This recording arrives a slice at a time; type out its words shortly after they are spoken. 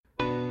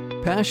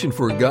passion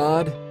for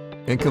God,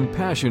 and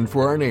compassion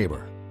for our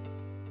neighbor.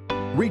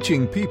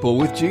 Reaching people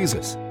with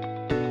Jesus.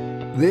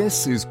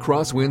 This is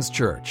Crosswinds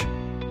Church.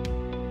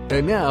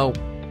 And now,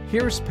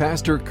 here's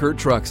Pastor Kurt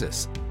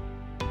Truxas.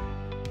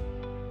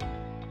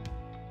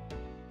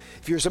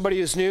 If you're somebody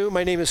who's new,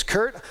 my name is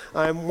Kurt.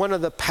 I'm one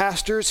of the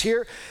pastors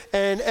here.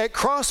 And at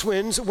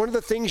Crosswinds, one of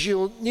the things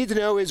you'll need to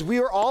know is we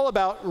are all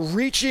about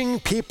reaching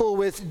people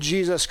with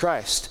Jesus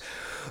Christ.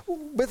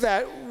 With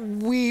that,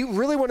 we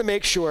really want to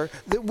make sure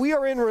that we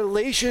are in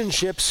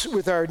relationships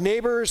with our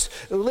neighbors,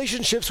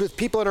 relationships with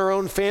people in our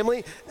own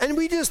family, and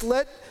we just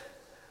let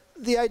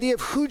the idea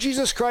of who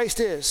Jesus Christ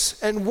is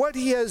and what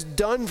he has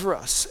done for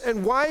us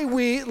and why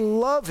we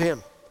love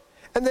him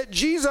and that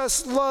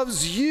Jesus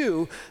loves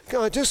you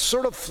just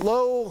sort of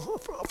flow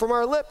from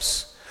our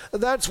lips.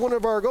 That's one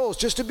of our goals,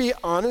 just to be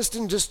honest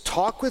and just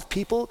talk with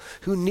people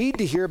who need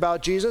to hear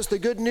about Jesus, the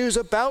good news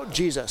about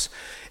Jesus.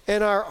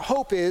 And our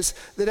hope is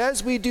that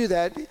as we do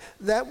that,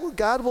 that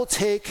God will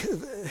take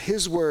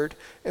his word,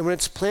 and when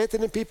it's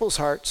planted in people's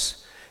hearts,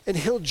 and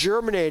he'll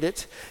germinate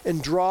it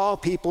and draw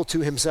people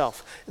to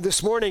himself.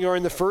 This morning, or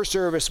in the first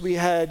service, we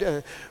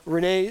had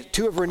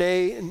two of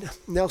Renee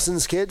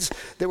Nelson's kids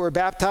that were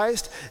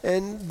baptized,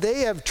 and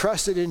they have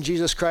trusted in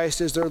Jesus Christ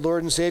as their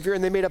Lord and Savior,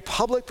 and they made a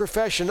public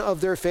profession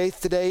of their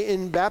faith today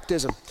in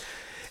baptism.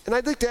 And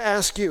I'd like to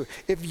ask you,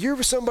 if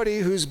you're somebody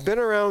who's been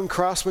around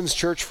Crosswinds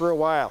Church for a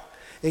while,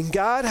 and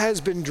God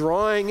has been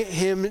drawing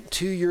him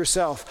to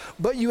yourself,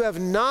 but you have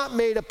not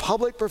made a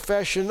public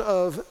profession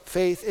of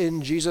faith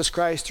in Jesus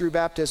Christ through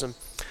baptism,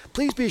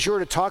 please be sure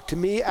to talk to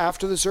me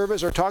after the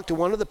service or talk to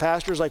one of the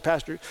pastors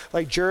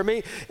like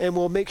Jeremy, and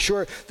we'll make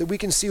sure that we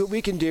can see what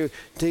we can do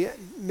to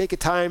make a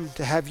time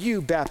to have you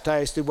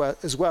baptized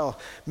as well,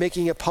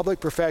 making a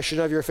public profession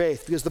of your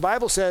faith. Because the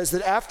Bible says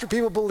that after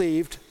people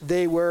believed,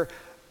 they were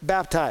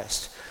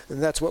baptized, and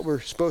that's what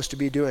we're supposed to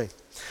be doing.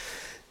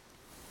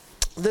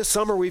 This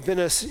summer, we've been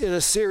in a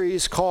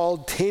series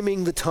called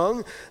Taming the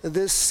Tongue.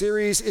 This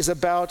series is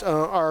about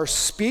our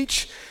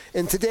speech.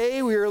 And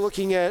today we are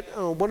looking at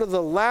one of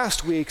the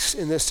last weeks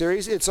in this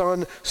series. It's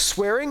on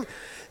swearing.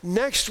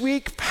 Next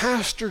week,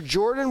 Pastor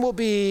Jordan will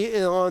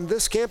be on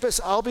this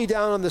campus. I'll be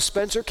down on the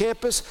Spencer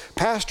campus.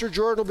 Pastor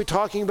Jordan will be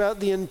talking about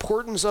the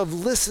importance of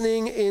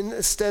listening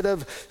instead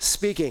of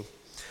speaking.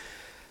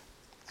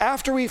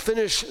 After we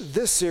finish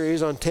this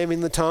series on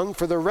Taming the Tongue,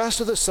 for the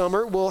rest of the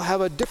summer, we'll have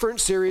a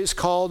different series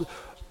called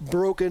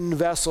Broken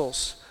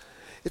Vessels.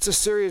 It's a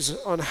series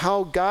on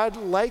how God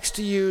likes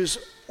to use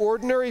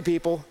ordinary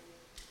people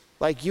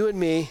like you and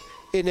me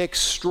in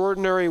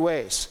extraordinary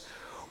ways.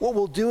 What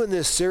we'll do in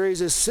this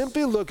series is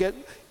simply look at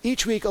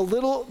each week a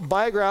little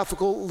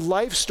biographical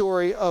life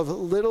story of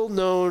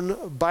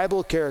little-known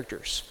Bible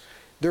characters,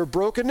 their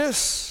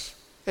brokenness,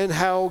 and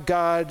how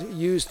God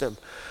used them.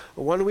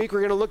 One week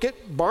we're going to look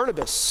at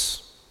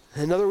Barnabas.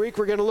 Another week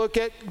we're going to look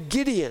at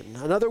Gideon.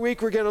 Another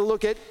week we're going to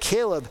look at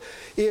Caleb.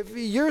 If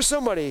you're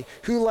somebody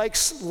who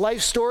likes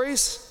life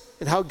stories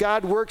and how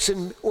God works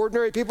in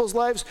ordinary people's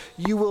lives,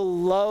 you will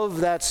love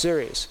that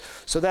series.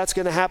 So that's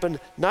going to happen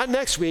not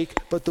next week,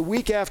 but the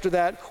week after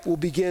that we'll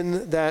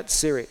begin that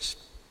series.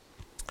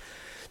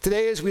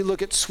 Today, as we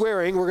look at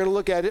swearing, we're going to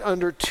look at it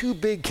under two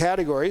big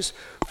categories.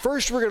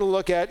 First, we're going to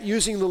look at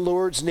using the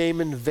Lord's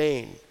name in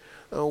vain.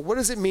 What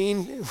does it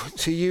mean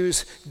to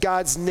use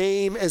God's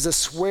name as a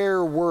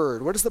swear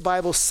word? What does the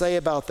Bible say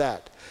about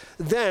that?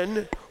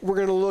 Then we're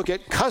going to look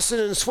at cussing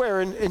and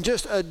swearing in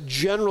just a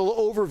general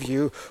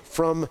overview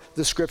from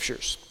the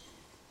scriptures.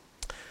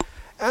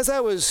 As I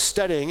was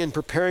studying and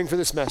preparing for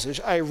this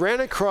message, I ran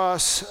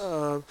across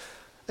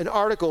an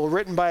article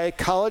written by a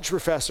college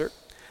professor.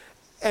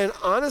 And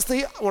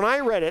honestly, when I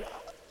read it,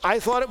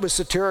 I thought it was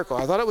satirical.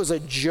 I thought it was a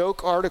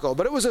joke article,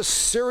 but it was a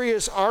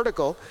serious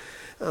article.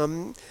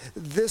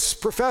 This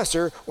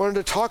professor wanted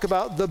to talk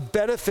about the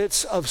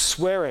benefits of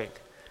swearing.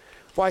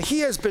 Why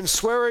he has been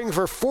swearing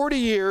for 40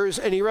 years,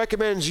 and he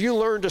recommends you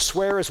learn to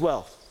swear as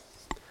well.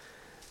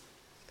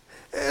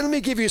 And let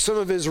me give you some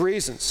of his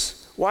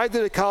reasons. Why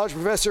did a college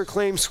professor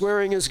claim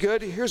swearing is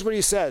good? Here's what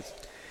he said.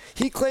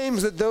 He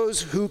claims that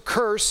those who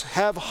curse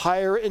have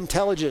higher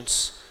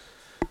intelligence.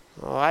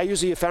 I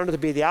usually have found it to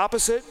be the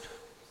opposite,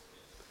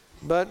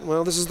 but,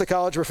 well, this is the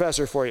college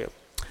professor for you.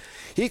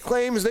 He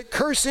claims that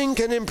cursing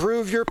can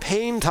improve your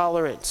pain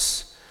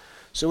tolerance.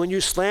 So when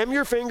you slam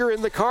your finger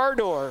in the car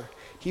door,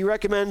 he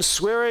recommends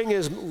swearing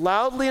as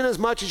loudly and as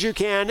much as you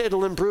can.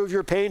 It'll improve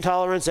your pain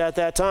tolerance at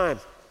that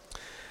time.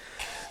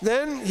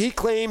 Then he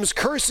claims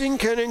cursing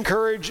can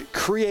encourage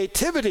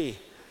creativity.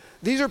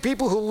 These are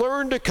people who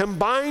learn to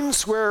combine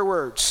swear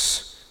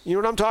words. You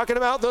know what I'm talking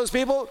about, those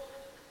people?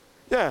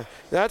 Yeah,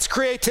 that's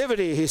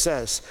creativity, he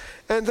says.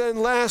 And then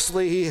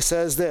lastly, he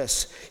says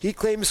this. He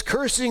claims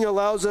cursing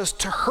allows us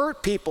to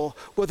hurt people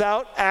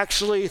without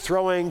actually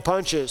throwing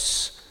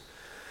punches.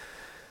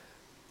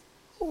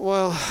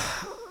 Well,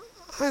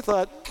 I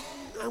thought,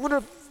 I wonder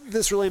if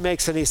this really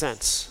makes any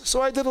sense.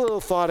 So I did a little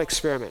thought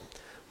experiment.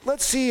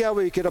 Let's see how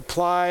we could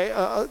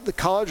apply the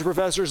college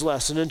professor's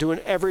lesson into an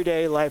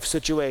everyday life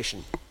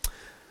situation.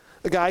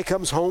 The guy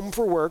comes home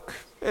from work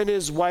and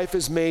his wife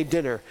has made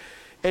dinner,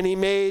 and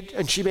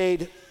she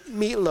made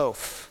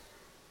meatloaf.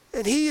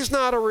 And he's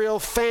not a real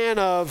fan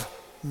of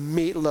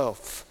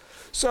meatloaf.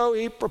 So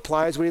he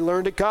applies what he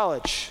learned at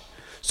college.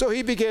 So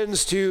he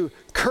begins to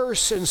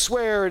curse and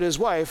swear at his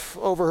wife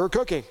over her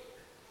cooking.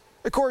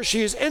 Of course,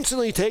 she is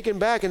instantly taken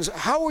back and says,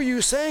 "How are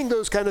you saying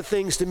those kind of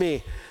things to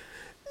me?"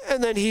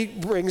 And then he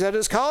brings out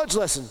his college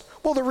lesson.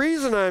 "Well, the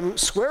reason I'm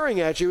swearing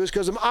at you is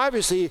because I'm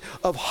obviously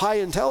of high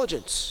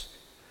intelligence.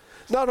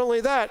 Not only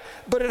that,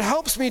 but it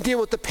helps me deal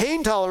with the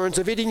pain tolerance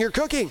of eating your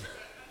cooking.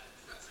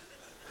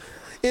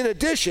 In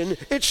addition,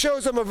 it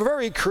shows I'm a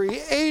very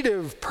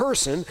creative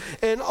person,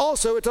 and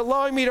also it's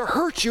allowing me to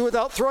hurt you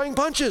without throwing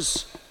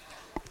punches."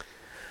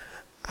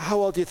 How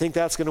well do you think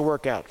that's going to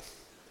work out?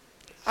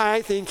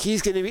 I think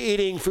he's going to be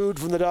eating food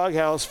from the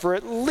doghouse for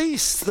at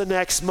least the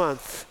next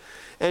month,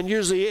 and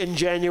usually in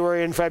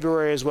January and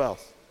February as well.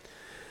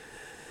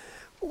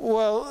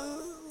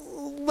 Well,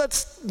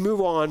 let's move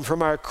on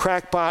from our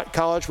crackpot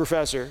college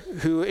professor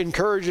who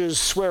encourages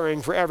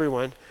swearing for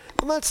everyone.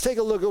 And let's take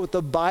a look at what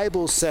the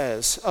Bible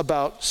says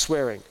about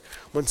swearing.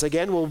 Once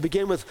again, we'll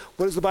begin with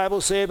what does the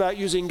Bible say about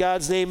using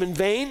God's name in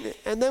vain,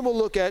 and then we'll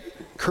look at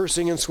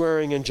cursing and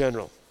swearing in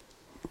general.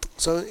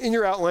 So in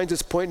your outlines,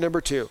 it's point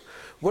number 2.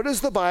 What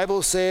does the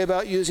Bible say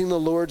about using the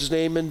Lord's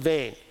name in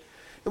vain?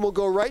 And we'll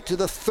go right to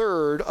the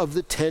third of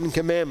the 10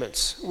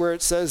 Commandments, where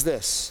it says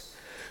this: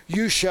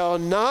 "You shall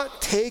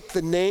not take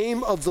the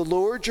name of the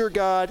Lord your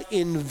God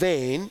in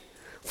vain,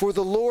 for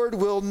the Lord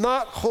will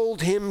not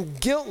hold him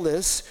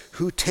guiltless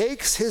who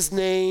takes his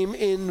name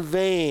in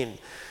vain."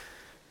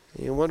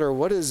 You wonder,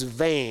 what is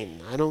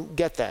vain? I don't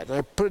get that. And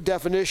I put a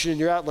definition in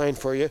your outline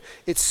for you.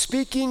 It's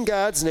speaking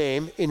God's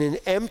name in an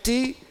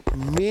empty,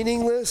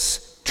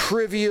 meaningless,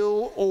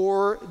 trivial,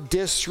 or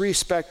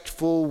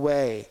disrespectful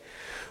way.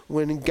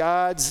 When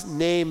God's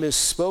name is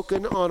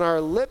spoken on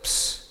our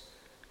lips,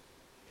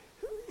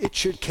 it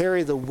should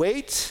carry the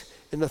weight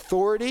and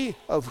authority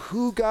of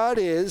who God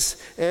is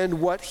and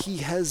what he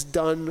has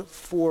done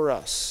for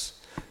us.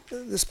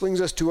 This brings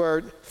us to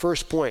our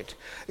first point.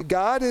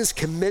 God is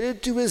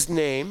committed to his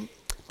name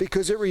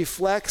because it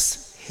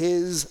reflects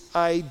his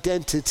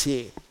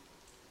identity.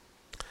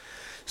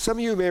 Some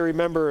of you may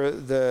remember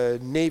the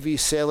Navy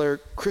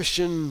sailor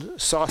Christian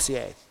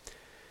Saucier.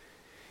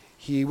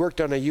 He worked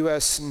on a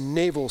U.S.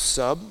 naval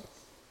sub.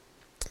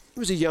 He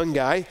was a young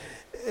guy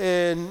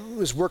and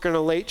was working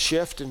a late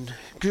shift and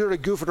sort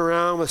of goofing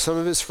around with some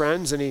of his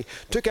friends, and he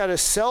took out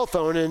his cell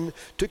phone and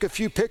took a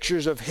few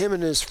pictures of him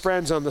and his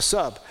friends on the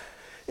sub.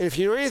 And if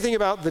you know anything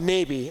about the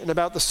Navy and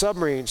about the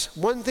submarines,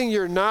 one thing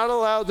you're not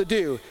allowed to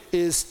do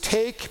is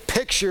take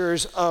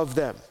pictures of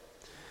them.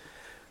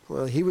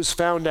 Well, he was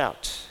found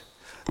out.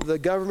 The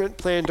government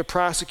planned to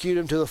prosecute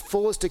him to the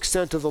fullest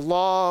extent of the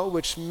law,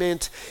 which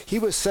meant he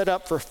was set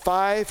up for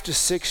 5 to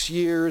 6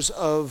 years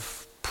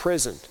of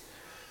prison.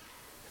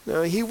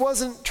 Now, he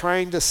wasn't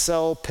trying to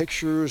sell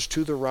pictures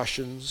to the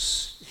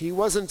Russians. He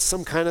wasn't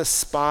some kind of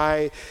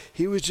spy.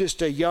 He was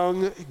just a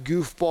young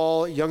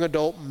goofball, young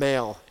adult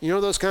male. You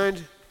know those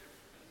kind?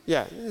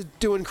 Yeah,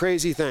 doing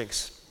crazy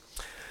things.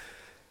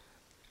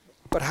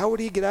 But how would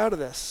he get out of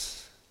this?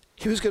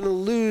 He was going to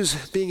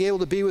lose being able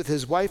to be with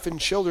his wife and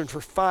children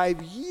for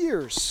 5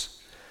 years.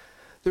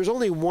 There's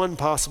only one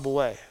possible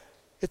way.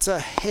 It's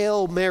a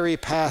Hail Mary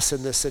pass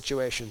in this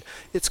situation.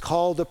 It's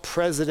called a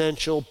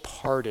presidential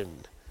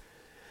pardon.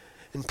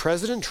 And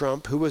President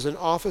Trump, who was in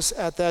office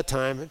at that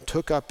time,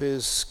 took up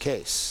his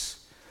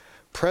case.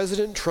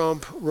 President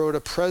Trump wrote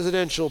a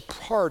presidential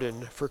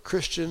pardon for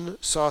Christian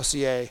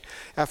Saucier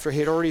after he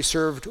had already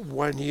served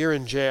 1 year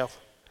in jail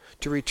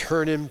to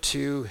return him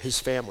to his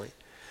family.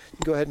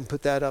 Go ahead and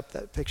put that up,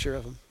 that picture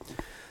of him.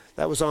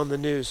 That was on the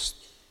news.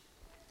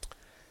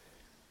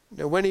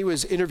 Now, when he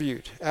was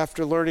interviewed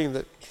after learning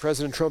that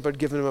President Trump had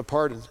given him a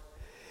pardon,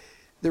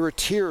 there were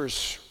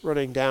tears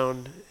running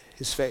down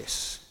his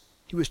face.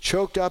 He was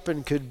choked up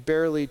and could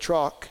barely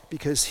talk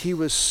because he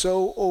was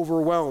so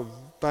overwhelmed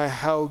by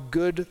how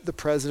good the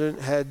president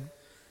had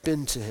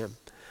been to him.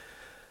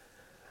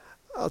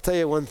 I'll tell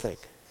you one thing.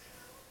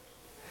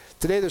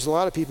 Today there's a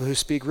lot of people who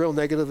speak real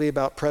negatively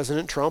about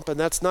President Trump, and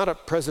that's not a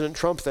President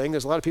Trump thing.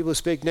 There's a lot of people who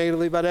speak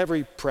negatively about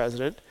every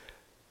president,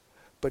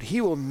 but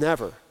he will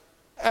never,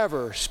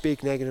 ever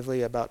speak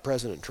negatively about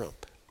President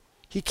Trump.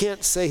 He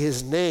can't say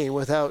his name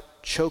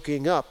without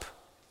choking up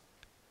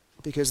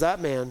because that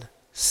man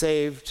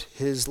saved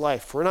his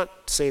life. We're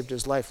not saved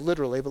his life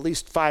literally, but at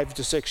least 5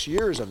 to 6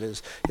 years of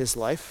his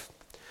life.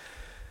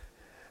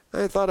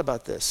 I thought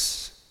about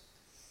this.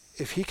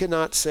 If he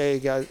cannot say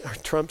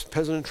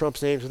President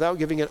Trump's name without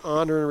giving it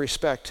honor and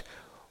respect,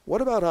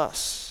 what about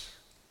us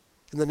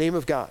in the name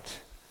of God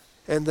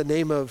and the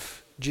name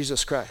of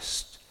Jesus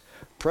Christ?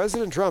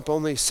 President Trump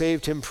only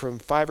saved him from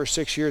 5 or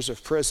 6 years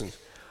of prison.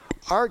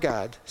 Our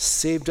God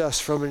saved us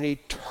from an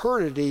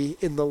eternity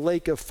in the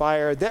lake of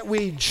fire that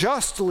we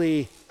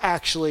justly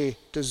actually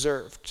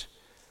deserved.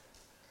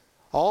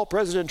 All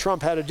President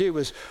Trump had to do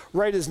was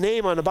write his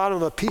name on the bottom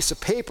of a piece of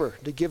paper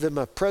to give him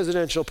a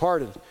presidential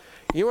pardon.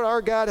 You know what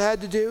our God had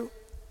to do?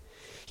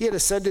 He had to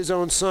send his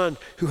own son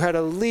who had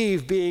to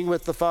leave being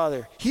with the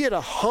Father. He had to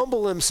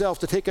humble himself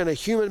to take on a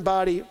human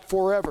body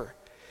forever.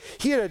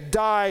 He had to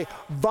die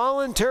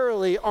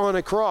voluntarily on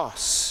a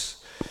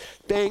cross,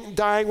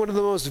 dying one of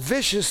the most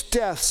vicious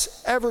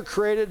deaths ever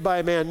created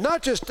by man.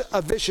 Not just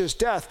a vicious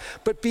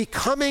death, but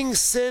becoming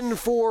sin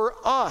for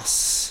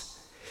us.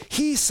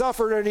 He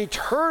suffered an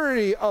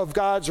eternity of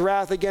God's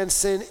wrath against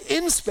sin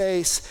in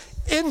space,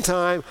 in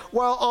time,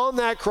 while on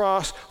that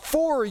cross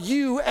for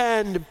you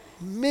and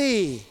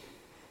me.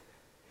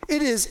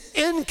 It is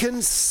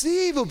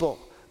inconceivable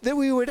that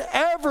we would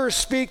ever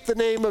speak the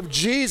name of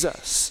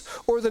Jesus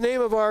or the name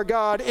of our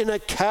God in a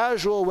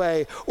casual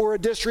way or a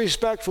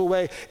disrespectful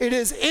way. It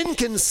is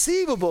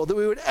inconceivable that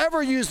we would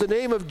ever use the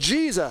name of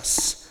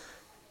Jesus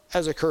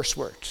as a curse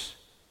word.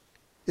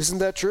 Isn't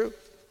that true?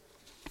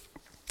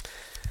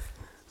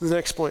 The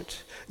next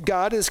point.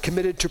 God is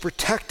committed to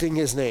protecting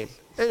his name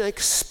and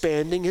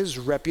expanding his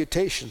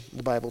reputation,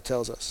 the Bible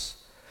tells us.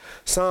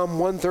 Psalm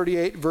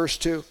 138, verse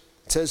 2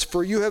 says,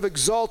 "For you have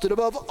exalted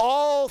above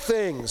all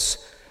things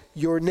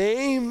your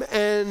name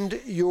and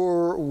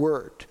your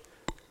word."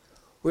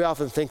 We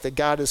often think that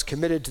God is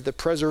committed to the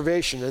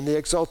preservation and the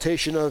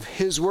exaltation of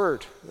his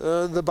word,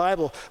 the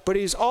Bible, but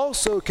he's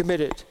also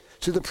committed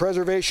to the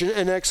preservation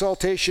and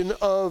exaltation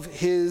of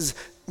his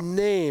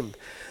name.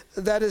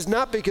 That is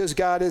not because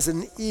God is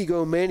an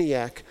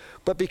egomaniac,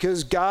 but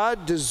because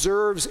God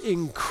deserves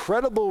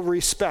incredible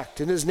respect,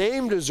 and his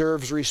name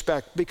deserves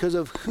respect because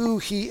of who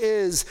he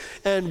is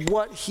and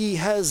what he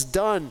has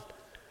done.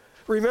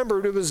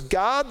 Remember, it was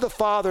God the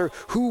Father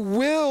who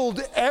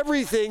willed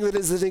everything that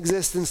is in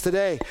existence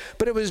today,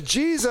 but it was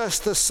Jesus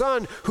the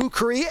Son who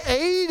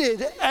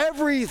created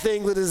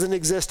everything that is in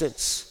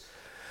existence.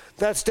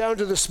 That's down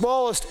to the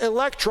smallest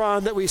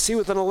electron that we see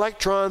with an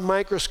electron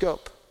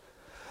microscope.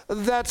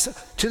 That's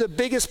to the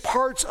biggest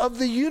parts of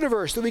the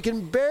universe that we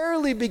can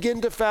barely begin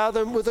to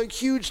fathom with a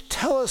huge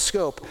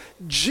telescope.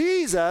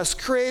 Jesus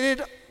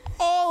created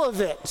all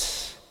of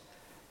it.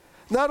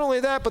 Not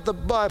only that, but the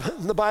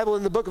Bible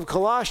in the book of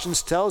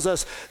Colossians tells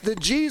us that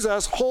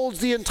Jesus holds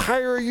the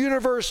entire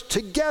universe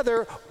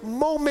together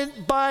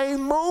moment by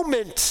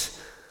moment.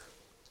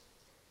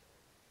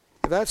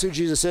 If that's who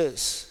Jesus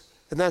is,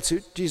 and that's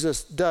what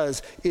Jesus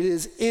does, it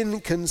is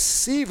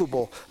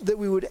inconceivable that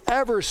we would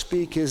ever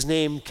speak his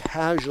name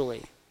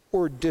casually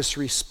or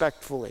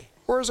disrespectfully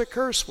or as a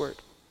curse word.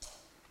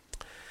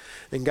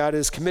 And God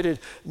is committed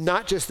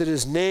not just that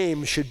his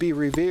name should be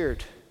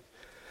revered,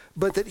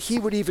 but that he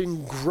would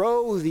even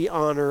grow the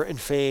honor and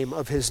fame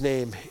of his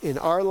name in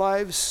our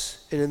lives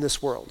and in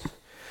this world.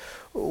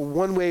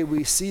 One way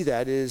we see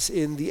that is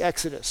in the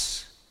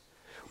Exodus.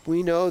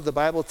 We know the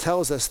Bible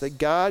tells us that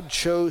God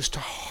chose to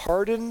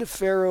harden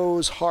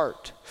Pharaoh's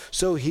heart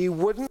so he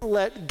wouldn't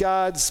let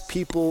God's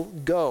people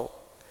go.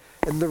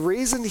 And the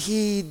reason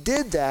he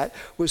did that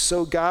was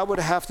so God would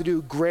have to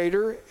do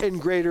greater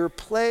and greater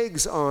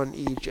plagues on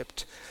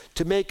Egypt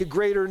to make a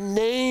greater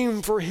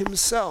name for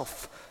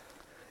himself.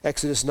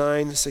 Exodus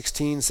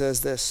 9:16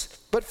 says this,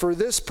 "But for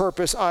this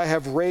purpose I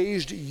have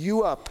raised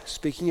you up,"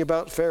 speaking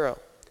about Pharaoh,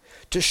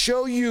 "to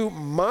show you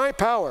my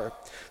power,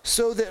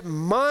 so that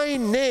my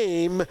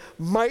name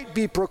might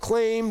be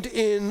proclaimed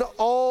in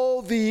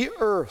all the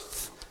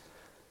earth."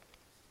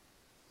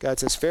 God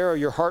says, Pharaoh,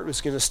 your heart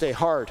was going to stay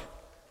hard,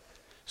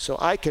 so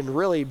I can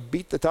really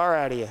beat the tar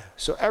out of you,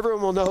 so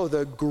everyone will know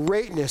the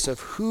greatness of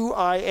who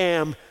I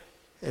am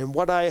and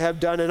what I have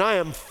done, and I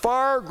am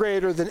far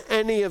greater than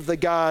any of the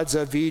gods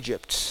of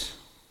Egypt.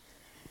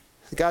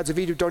 The gods of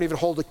Egypt don't even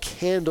hold a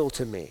candle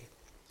to me.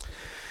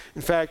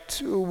 In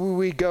fact,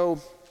 we go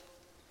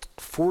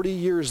 40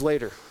 years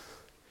later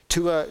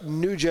to a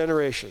new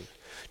generation,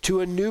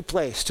 to a new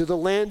place, to the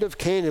land of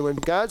Canaan, when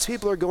God's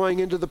people are going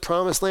into the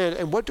promised land.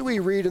 And what do we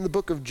read in the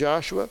book of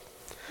Joshua?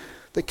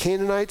 The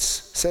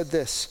Canaanites said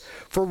this,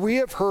 "For we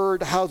have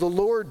heard how the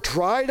Lord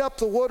dried up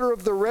the water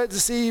of the Red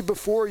Sea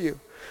before you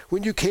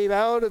when you came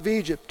out of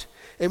Egypt,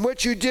 and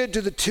what you did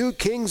to the two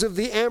kings of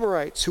the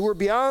Amorites who were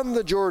beyond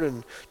the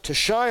Jordan, to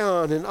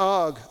Sihon and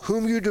Og,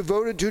 whom you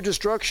devoted to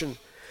destruction.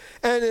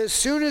 And as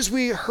soon as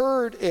we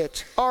heard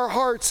it, our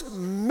hearts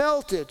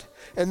melted,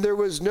 and there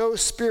was no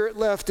spirit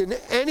left in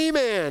any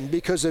man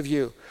because of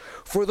you.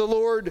 For the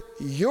Lord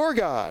your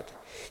God,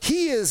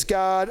 he is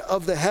God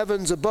of the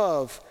heavens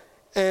above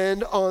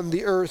and on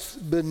the earth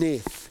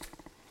beneath."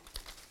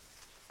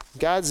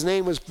 God's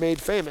name was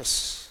made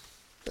famous.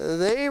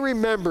 They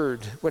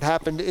remembered what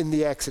happened in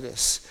the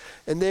Exodus,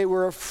 and they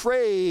were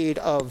afraid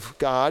of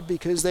God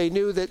because they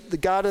knew that the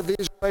God of the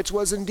Israelites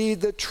was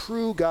indeed the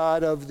true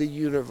God of the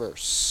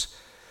universe.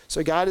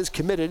 So God is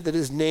committed that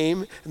his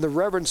name and the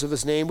reverence of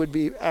his name would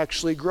be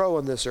actually grow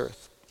on this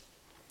earth.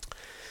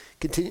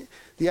 Continue.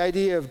 The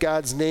idea of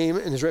God's name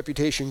and his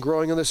reputation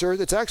growing on this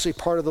earth, it's actually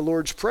part of the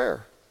Lord's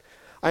Prayer.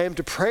 I am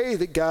to pray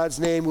that God's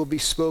name will be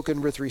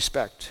spoken with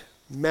respect.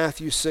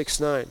 Matthew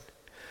 6:9.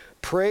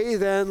 "Pray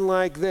then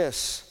like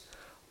this,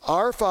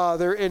 Our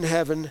Father in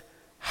heaven,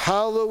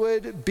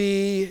 hallowed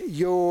be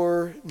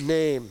your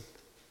name."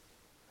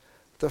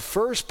 The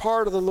first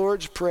part of the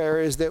Lord's Prayer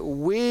is that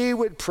we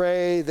would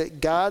pray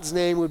that God's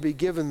name would be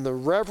given the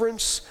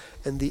reverence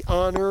and the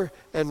honor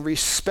and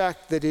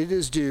respect that it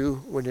is due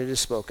when it is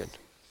spoken.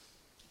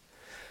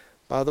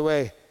 By the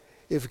way,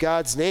 if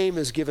God's name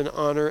is given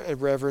honor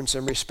and reverence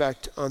and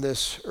respect on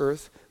this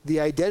earth, the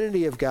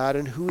identity of God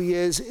and who he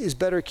is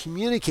better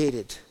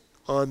communicated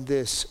on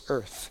this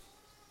earth.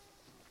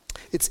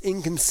 It's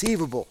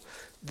inconceivable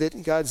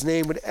that God's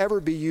name would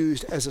ever be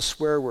used as a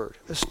swear word,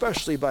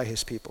 especially by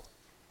his people.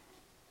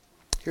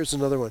 Here's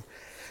another one.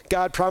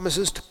 God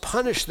promises to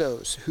punish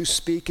those who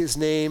speak his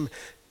name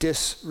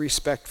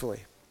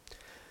disrespectfully.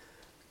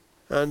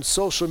 On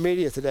social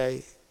media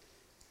today,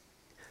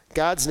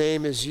 God's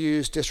name is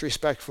used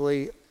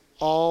disrespectfully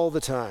all the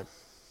time.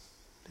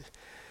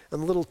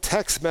 And little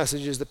text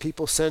messages that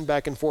people send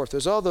back and forth.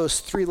 There's all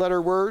those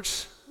 3-letter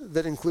words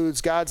that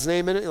includes God's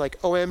name in it,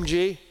 like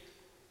OMG,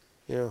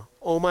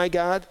 oh my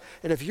God.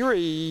 And if you're a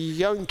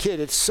young kid,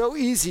 it's so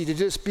easy to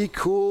just be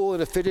cool and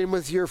to fit in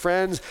with your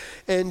friends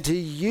and to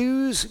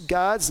use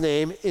God's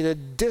name in a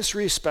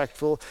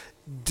disrespectful,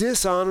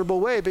 dishonorable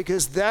way,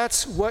 because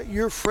that's what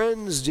your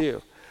friends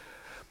do.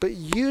 But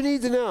you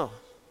need to know,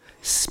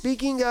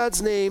 speaking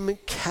God's name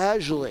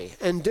casually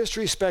and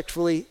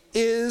disrespectfully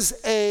is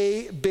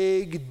a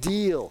big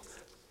deal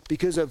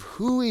because of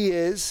who he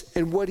is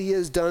and what he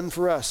has done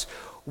for us.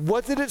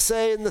 What did it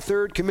say in the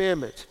 3rd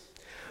commandment?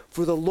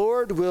 For the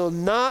Lord will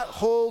not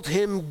hold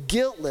him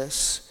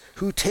guiltless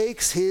who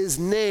takes his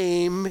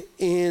name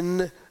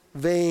in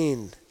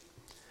vain.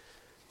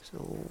 So,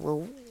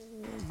 well,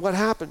 what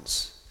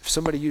happens if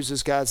somebody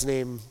uses God's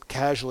name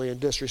casually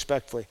and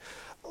disrespectfully?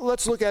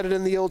 Let's look at it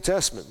in the Old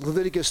Testament.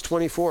 Leviticus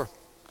 24.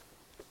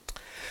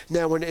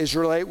 Now an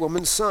Israelite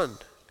woman's son,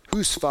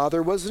 whose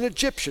father was an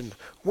Egyptian,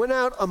 went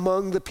out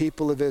among the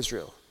people of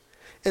Israel.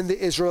 And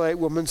the Israelite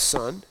woman's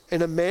son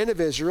and a man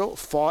of Israel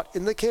fought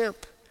in the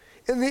camp.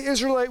 And the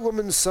Israelite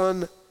woman's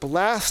son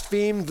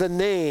blasphemed the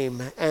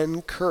name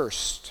and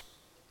cursed.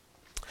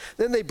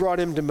 Then they brought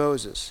him to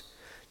Moses.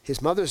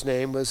 His mother's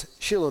name was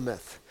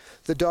Shelomith,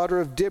 the daughter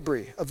of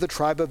Dibri of the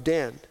tribe of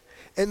Dan.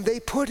 And they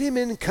put him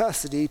in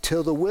custody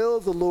till the will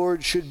of the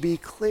Lord should be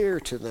clear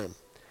to them.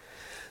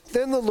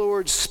 Then the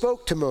Lord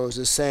spoke to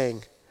Moses,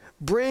 saying,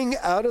 Bring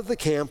out of the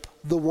camp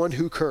the one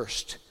who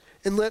cursed,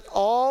 and let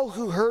all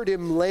who heard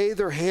him lay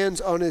their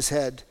hands on his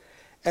head,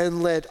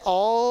 and let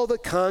all the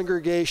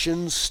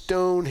congregation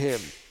stone him.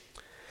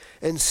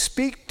 And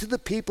speak to the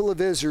people of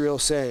Israel,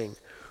 saying,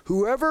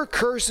 Whoever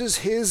curses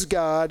his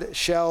God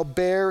shall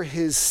bear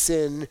his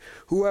sin.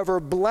 Whoever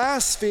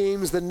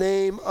blasphemes the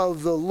name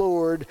of the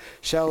Lord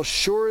shall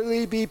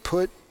surely be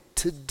put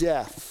to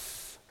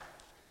death.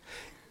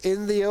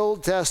 In the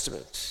Old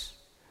Testament,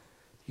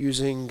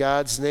 using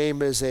God's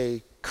name as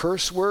a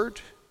curse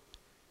word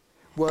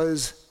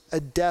was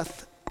a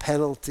death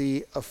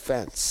penalty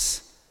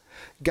offense.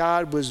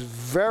 God was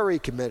very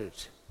committed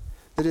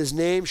that his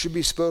name should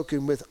be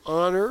spoken with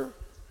honor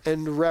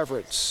and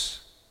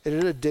reverence and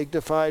in a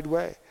dignified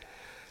way.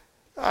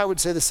 I would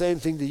say the same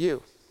thing to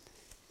you.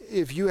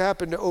 If you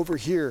happen to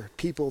overhear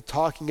people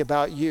talking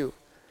about you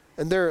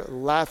and they're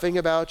laughing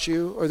about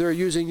you or they're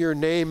using your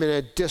name in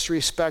a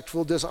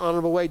disrespectful,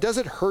 dishonorable way, does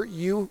it hurt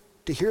you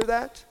to hear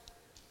that?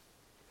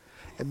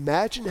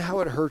 Imagine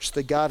how it hurts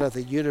the God of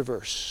the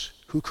universe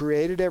who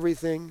created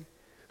everything,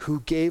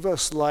 who gave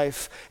us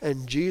life,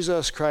 and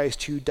Jesus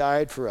Christ who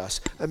died for us.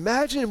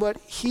 Imagine what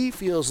he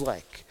feels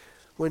like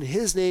when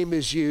his name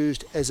is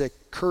used as a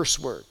curse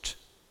word.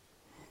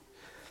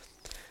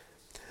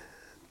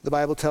 The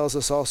Bible tells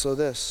us also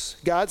this: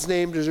 God's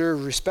name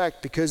deserves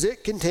respect because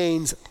it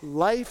contains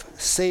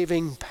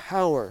life-saving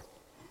power.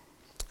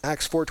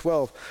 Acts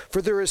 4:12,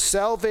 for there is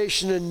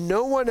salvation in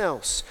no one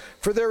else,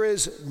 for there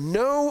is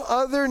no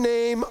other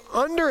name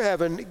under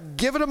heaven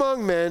given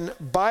among men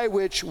by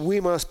which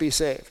we must be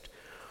saved.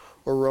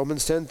 Or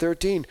Romans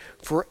 10:13,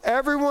 for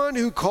everyone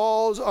who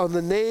calls on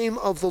the name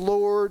of the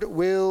Lord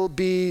will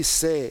be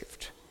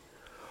saved.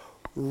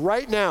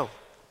 Right now,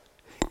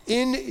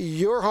 in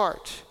your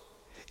heart,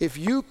 if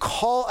you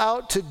call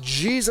out to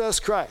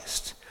Jesus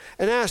Christ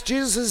and ask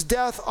Jesus'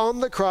 death on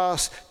the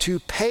cross to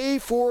pay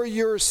for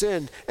your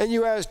sin, and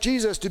you ask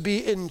Jesus to be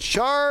in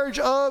charge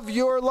of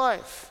your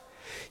life,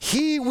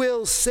 he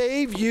will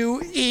save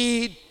you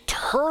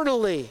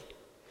eternally.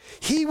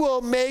 He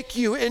will make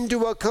you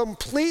into a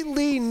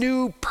completely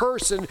new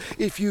person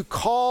if you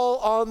call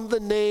on the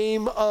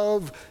name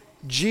of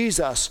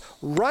Jesus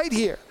right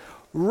here,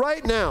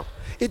 right now.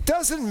 It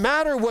doesn't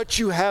matter what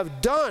you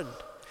have done.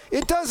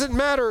 It doesn't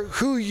matter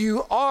who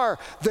you are.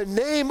 The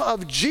name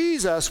of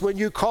Jesus, when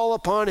you call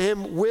upon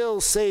him, will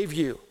save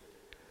you.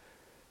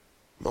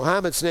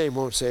 Muhammad's name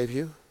won't save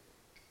you.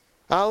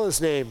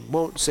 Allah's name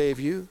won't save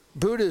you.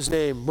 Buddha's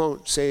name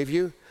won't save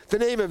you. The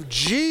name of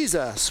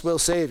Jesus will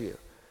save you.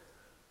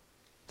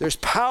 There's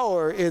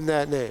power in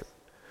that name,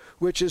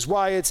 which is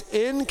why it's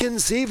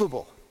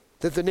inconceivable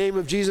that the name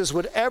of Jesus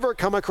would ever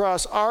come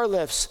across our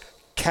lips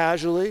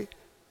casually,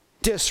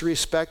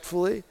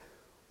 disrespectfully,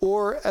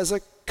 or as a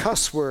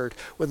cuss word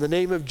when the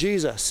name of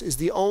Jesus is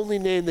the only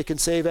name that can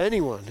save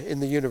anyone in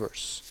the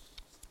universe?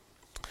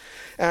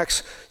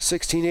 Acts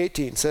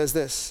 16:18 says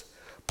this,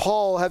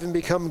 Paul, having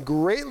become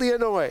greatly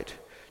annoyed,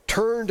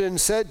 turned and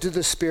said to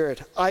the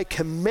spirit, I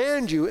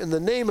command you in the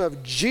name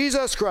of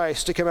Jesus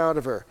Christ to come out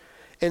of her.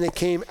 And it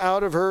came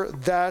out of her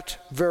that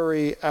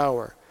very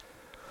hour.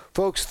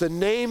 Folks, the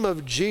name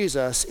of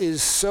Jesus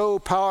is so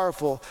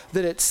powerful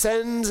that it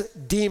sends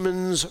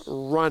demons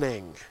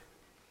running.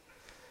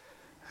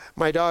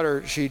 My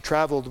daughter, she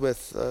traveled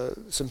with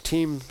some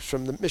teams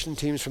from the mission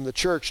teams from the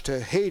church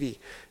to Haiti.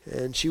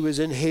 And she was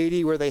in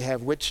Haiti where they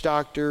have witch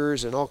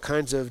doctors and all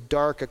kinds of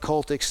dark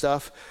occultic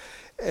stuff.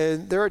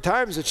 And there are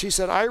times that she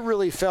said, I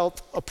really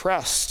felt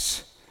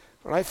oppressed.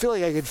 And I feel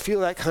like I could feel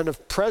that kind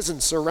of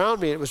presence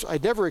around me.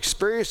 I'd never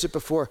experienced it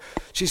before.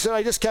 She said,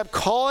 I just kept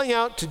calling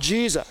out to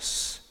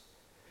Jesus.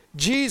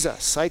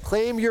 Jesus, I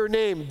claim your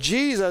name.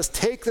 Jesus,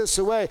 take this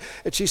away.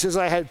 And she says,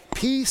 I had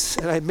peace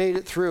and I made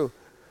it through.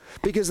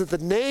 Because at the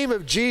name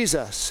of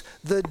Jesus,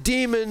 the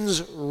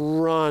demons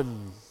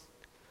run.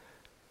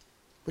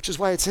 Which is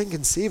why it's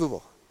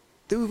inconceivable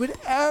that we would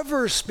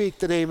ever speak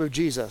the name of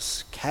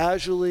Jesus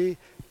casually,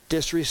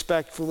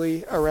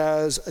 disrespectfully, or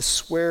as a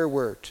swear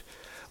word.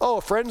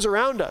 Oh, friends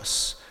around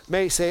us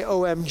may say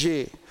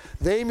OMG.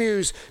 They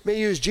may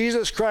use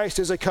Jesus Christ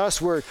as a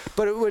cuss word,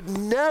 but it would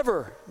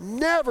never,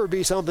 never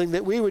be something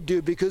that we would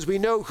do because we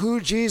know who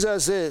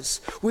Jesus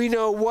is. We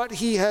know what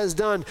he has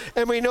done,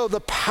 and we know the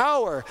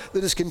power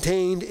that is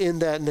contained in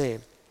that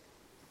name.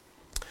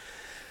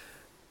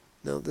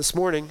 Now, this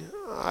morning,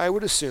 I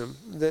would assume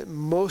that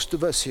most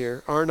of us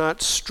here are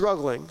not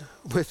struggling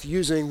with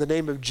using the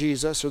name of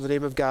Jesus or the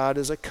name of God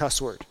as a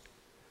cuss word.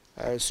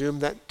 I assume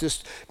that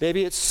just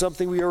maybe it's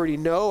something we already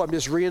know. I'm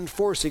just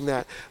reinforcing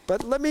that.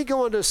 But let me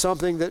go into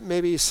something that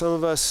maybe some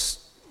of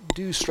us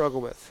do struggle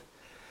with.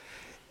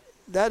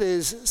 That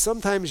is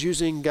sometimes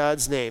using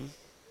God's name,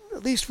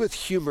 at least with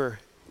humor,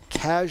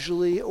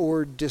 casually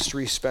or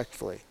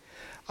disrespectfully.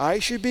 I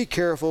should be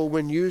careful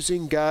when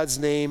using God's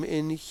name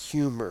in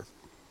humor.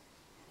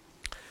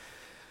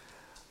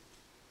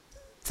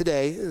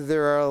 Today,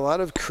 there are a lot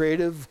of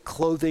creative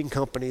clothing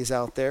companies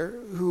out there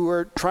who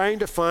are trying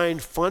to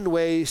find fun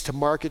ways to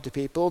market to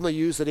people, and they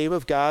use the name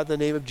of God, the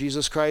name of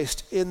Jesus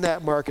Christ in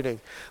that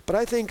marketing. But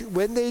I think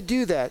when they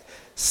do that,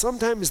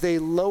 sometimes they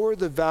lower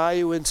the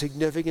value and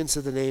significance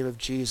of the name of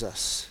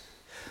Jesus.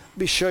 Let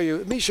me show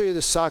you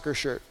this soccer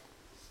shirt.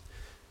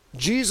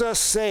 Jesus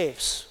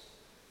saves.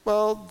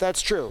 Well,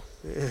 that's true.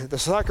 The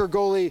soccer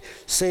goalie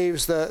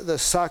saves the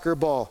soccer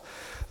ball.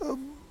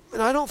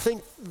 And I don't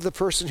think the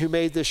person who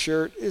made this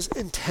shirt is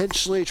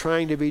intentionally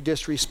trying to be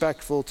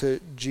disrespectful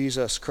to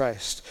Jesus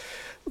Christ.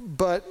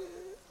 But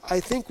I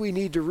think we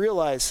need to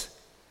realize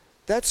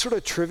that's sort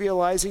of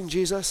trivializing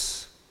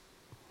Jesus.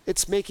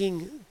 It's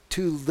making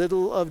too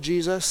little of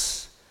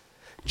Jesus.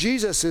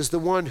 Jesus is the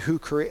one who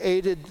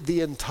created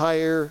the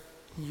entire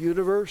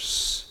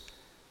universe.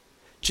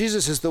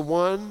 Jesus is the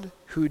one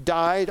who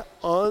died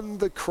on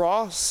the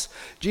cross.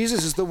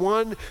 Jesus is the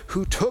one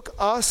who took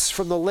us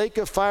from the lake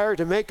of fire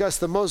to make us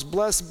the most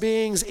blessed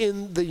beings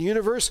in the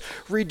universe.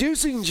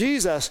 Reducing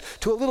Jesus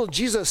to a little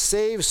Jesus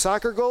Saves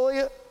soccer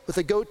goalie with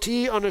a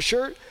goatee on a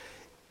shirt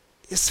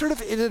is sort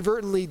of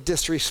inadvertently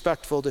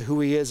disrespectful to who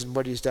he is and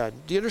what he's done.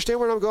 Do you understand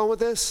where I'm going with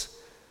this?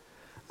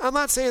 I'm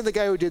not saying the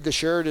guy who did the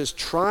shirt is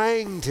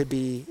trying to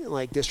be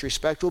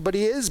disrespectful, but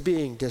he is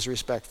being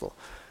disrespectful.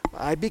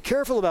 I'd be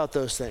careful about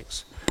those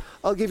things.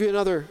 I'll give you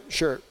another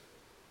shirt.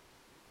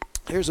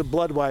 Here's a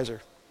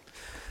Budweiser.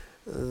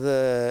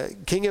 The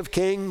King of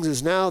Kings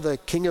is now the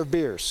King of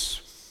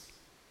Beers.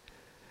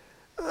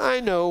 I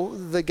know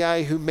the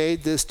guy who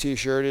made this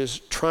t-shirt is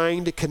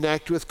trying to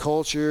connect with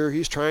culture.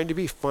 He's trying to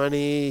be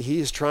funny.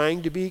 He's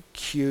trying to be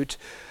cute.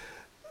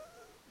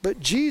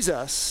 But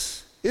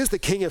Jesus is the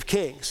King of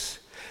Kings.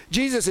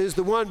 Jesus is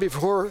the one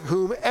before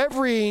whom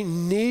every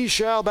knee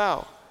shall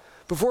bow,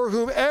 before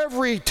whom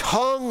every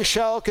tongue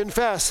shall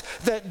confess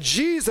that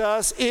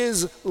Jesus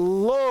is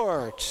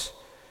Lord.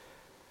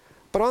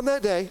 But on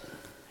that day,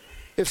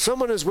 if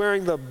someone is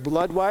wearing the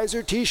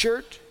Budweiser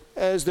t-shirt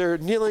as they're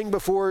kneeling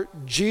before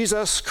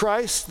Jesus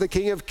Christ, the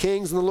King of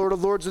Kings and the Lord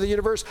of Lords of the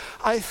universe,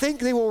 I think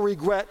they will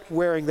regret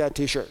wearing that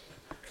t-shirt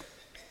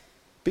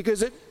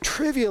because it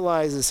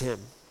trivializes him.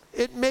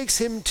 It makes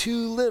him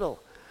too little.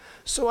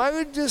 So I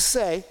would just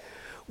say,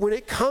 when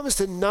it comes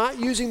to not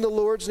using the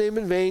Lord's name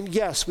in vain,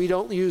 yes, we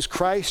don't use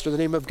Christ or the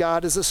name of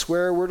God as a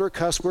swear word or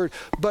cuss word,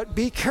 but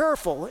be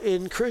careful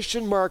in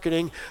Christian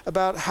marketing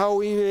about how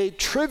we may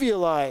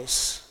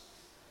trivialize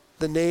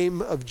the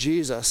name of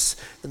Jesus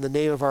and the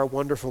name of our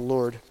wonderful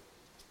Lord.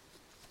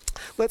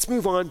 Let's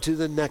move on to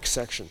the next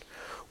section.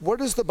 What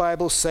does the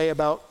Bible say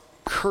about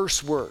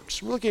curse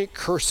words? We're looking at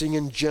cursing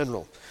in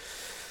general.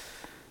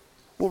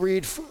 We'll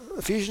read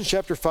Ephesians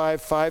chapter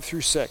 5, 5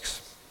 through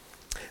 6.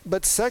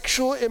 But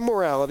sexual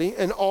immorality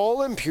and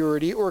all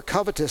impurity or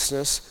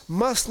covetousness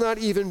must not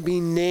even be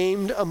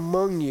named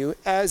among you,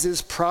 as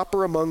is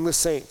proper among the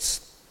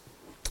saints.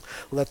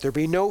 Let there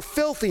be no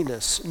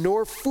filthiness,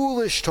 nor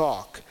foolish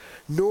talk,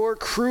 nor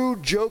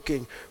crude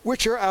joking,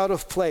 which are out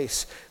of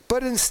place,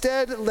 but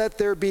instead let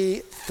there be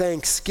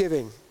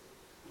thanksgiving.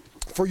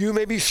 For you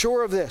may be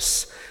sure of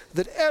this,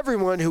 that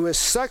everyone who is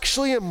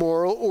sexually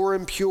immoral or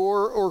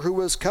impure or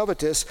who is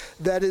covetous,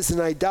 that is an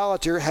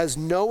idolater, has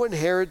no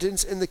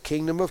inheritance in the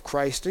kingdom of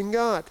Christ and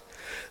God.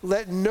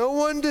 Let no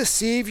one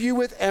deceive you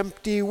with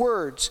empty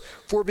words,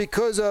 for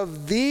because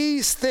of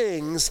these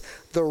things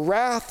the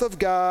wrath of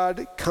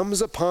God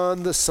comes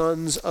upon the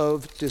sons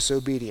of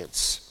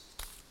disobedience.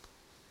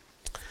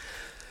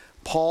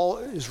 Paul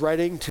is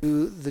writing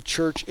to the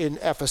church in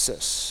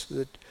Ephesus.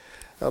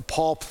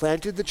 Paul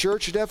planted the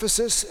church at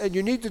Ephesus, and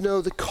you need to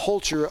know the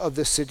culture of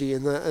the city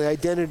and the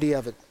identity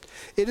of it.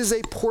 It is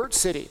a port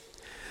city.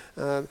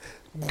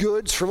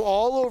 Goods from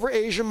all over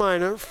Asia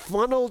Minor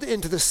funneled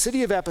into the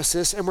city of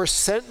Ephesus and were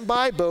sent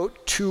by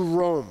boat to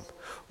Rome.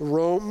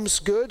 Rome's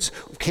goods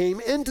came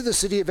into the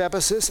city of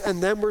Ephesus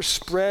and then were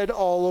spread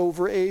all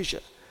over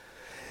Asia.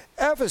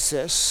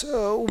 Ephesus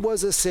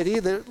was a city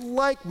that,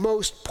 like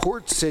most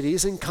port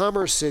cities and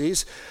commerce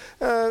cities,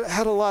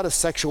 had a lot of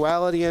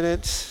sexuality in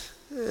it.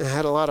 It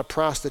had a lot of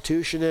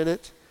prostitution in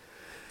it.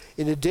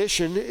 In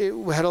addition, it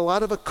had a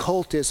lot of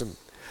occultism.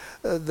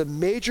 The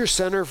major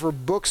center for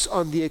books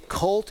on the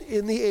occult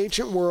in the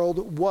ancient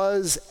world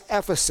was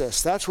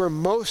Ephesus. That's where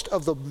most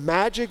of the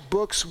magic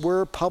books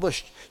were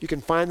published. You can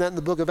find that in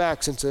the book of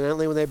Acts,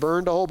 incidentally, when they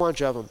burned a whole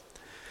bunch of them.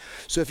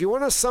 So if you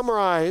want to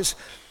summarize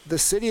the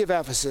city of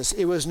Ephesus,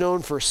 it was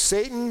known for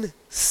Satan,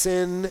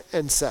 sin,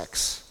 and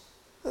sex.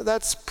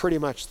 That's pretty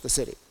much the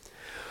city.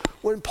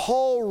 When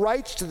Paul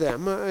writes to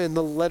them in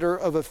the letter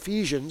of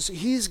Ephesians,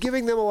 he's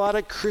giving them a lot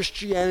of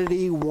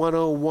Christianity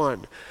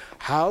 101.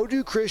 How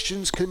do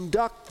Christians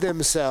conduct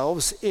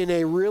themselves in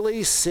a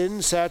really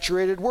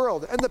sin-saturated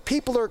world? And the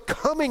people are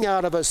coming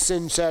out of a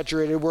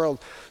sin-saturated world.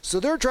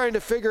 So they're trying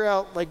to figure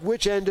out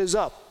which end is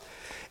up.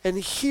 And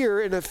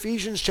here in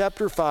Ephesians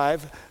chapter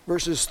 5,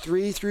 verses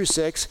 3 through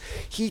 6,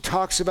 he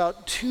talks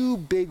about two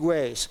big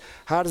ways.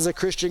 How does a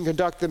Christian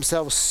conduct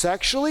themselves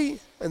sexually?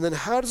 And then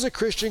how does a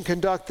Christian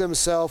conduct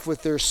themselves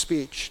with their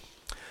speech?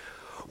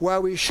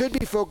 While we should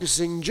be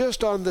focusing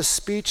just on the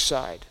speech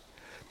side,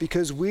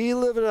 because we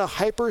live in a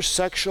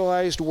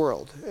hyper-sexualized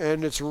world,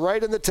 and it's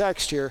right in the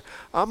text here,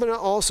 I'm going to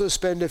also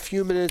spend a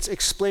few minutes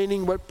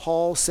explaining what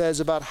Paul says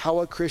about how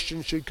a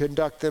Christian should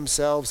conduct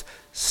themselves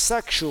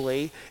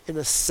sexually in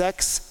a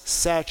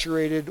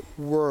sex-saturated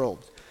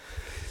world.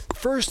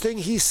 First thing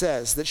he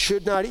says,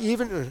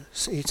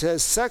 he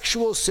says,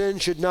 sexual sin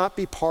should not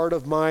be part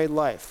of my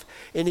life.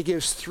 And he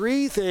gives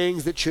three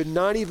things that should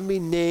not even be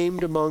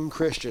named among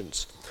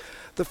Christians.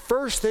 The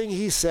first thing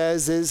he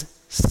says is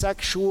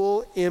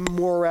sexual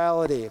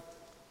immorality.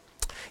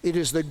 It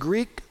is the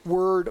Greek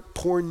word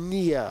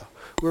porneia,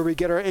 where we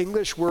get our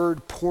English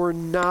word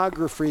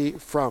pornography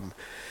from.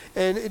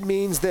 And it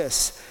means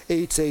this.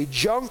 It's a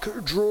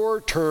junk drawer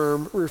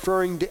term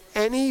referring to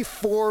any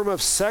form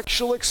of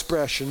sexual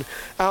expression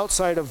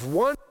outside of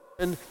one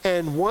man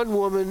and one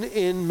woman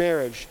in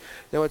marriage.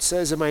 Now it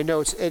says in my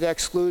notes, it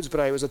excludes, but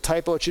it was a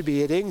typo, it should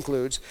be it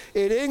includes.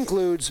 It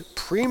includes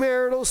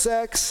premarital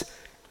sex,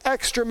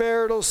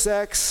 extramarital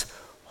sex,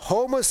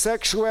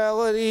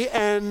 homosexuality,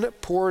 and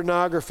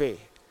pornography.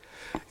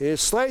 You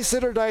slice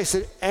it or dice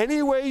it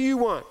any way you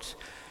want.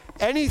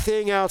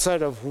 Anything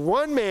outside of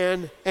one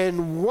man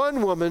and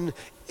one woman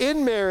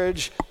in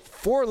marriage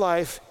for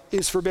life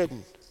is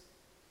forbidden.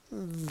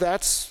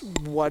 That's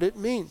what it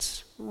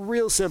means.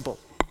 Real simple.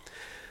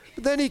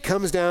 But then he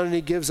comes down and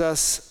he gives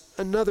us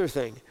another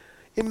thing.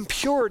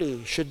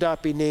 Impurity should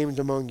not be named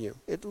among you.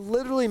 It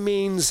literally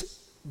means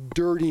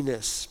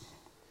dirtiness.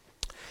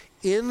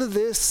 In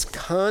this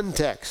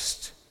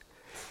context,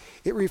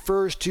 it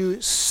refers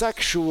to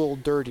sexual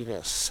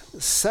dirtiness,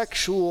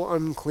 sexual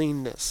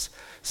uncleanness.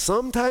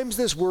 Sometimes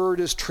this word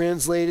is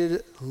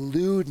translated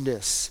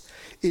lewdness.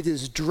 It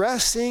is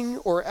dressing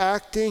or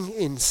acting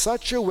in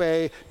such a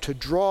way to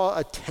draw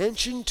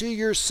attention to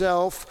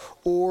yourself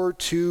or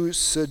to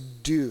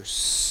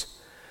seduce.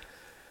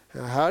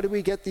 Now, how do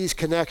we get these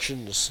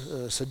connections?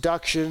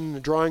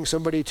 Seduction, drawing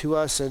somebody to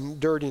us, and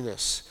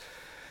dirtiness.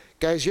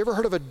 Guys, you ever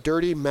heard of a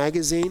dirty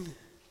magazine?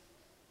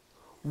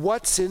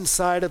 What's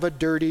inside of a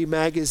dirty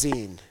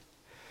magazine?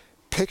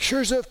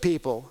 Pictures of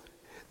people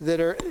that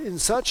are in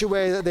such a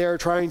way that they are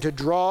trying to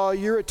draw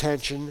your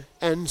attention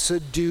and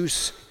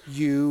seduce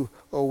you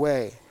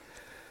away.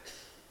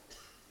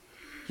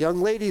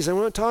 Young ladies, I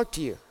want to talk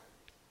to you.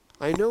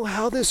 I know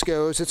how this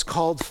goes. It's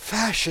called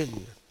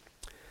fashion.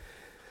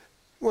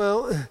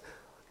 Well,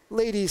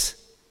 ladies,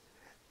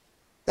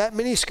 that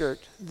miniskirt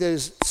that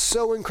is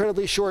so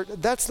incredibly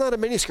short, that's not a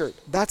miniskirt.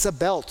 That's a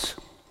belt.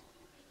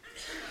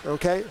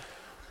 Okay?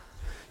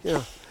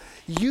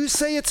 You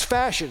say it's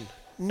fashion.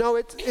 No,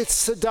 it's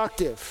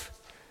seductive.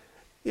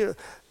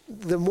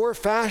 The more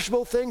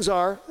fashionable things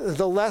are,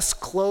 the less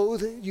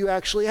clothes you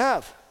actually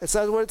have. That's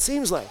not what it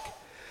seems like.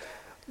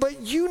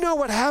 But you know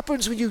what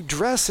happens when you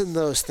dress in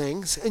those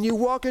things and you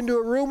walk into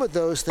a room with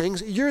those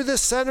things. You're the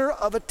center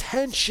of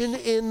attention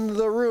in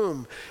the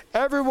room.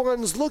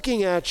 Everyone's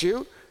looking at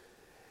you.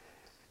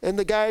 And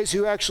the guys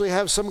who actually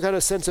have some kind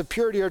of sense of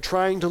purity are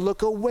trying to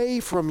look away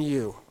from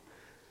you.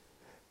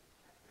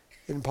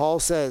 And Paul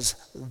says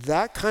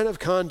that kind of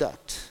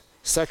conduct,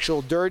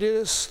 sexual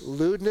dirtiness,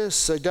 lewdness,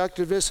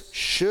 seductiveness,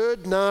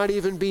 should not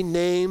even be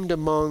named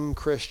among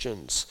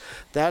Christians.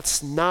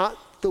 That's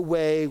not the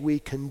way we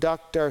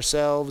conduct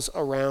ourselves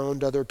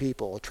around other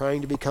people,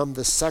 trying to become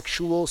the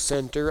sexual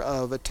center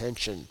of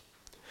attention.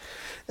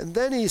 And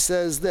then he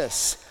says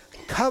this,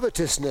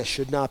 covetousness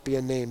should not be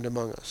named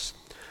among us.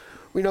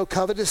 We know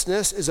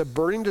covetousness is a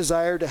burning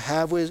desire to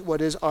have what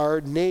is our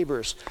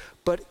neighbor's.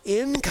 But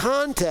in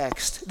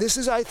context, this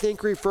is, I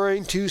think,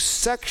 referring to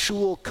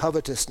sexual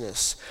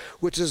covetousness,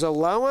 which is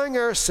allowing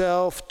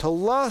ourselves to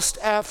lust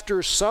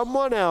after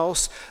someone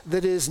else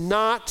that is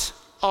not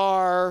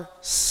our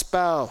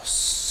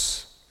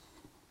spouse.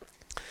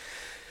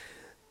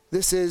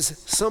 This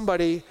is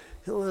somebody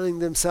allowing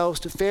themselves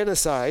to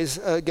fantasize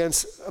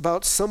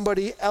about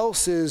somebody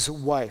else's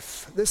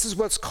wife. This is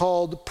what's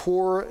called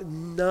pornography.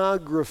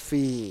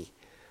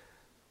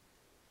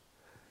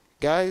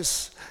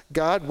 Guys,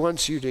 God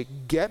wants you to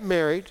get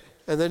married,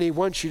 and then he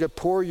wants you to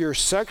pour your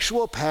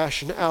sexual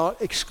passion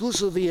out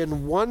exclusively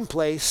in one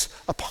place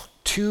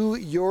to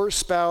your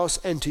spouse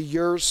and to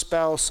your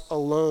spouse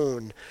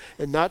alone,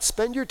 and not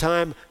spend your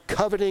time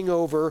coveting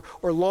over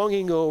or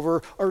longing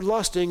over or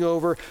lusting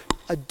over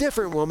a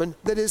different woman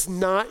that is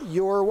not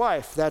your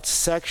wife. That's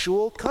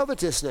sexual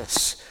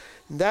covetousness.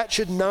 That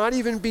should not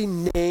even be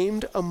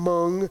named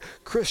among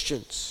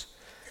Christians.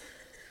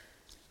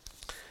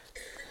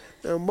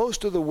 Now,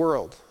 most of the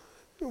world,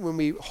 when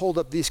we hold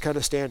up these kind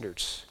of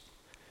standards,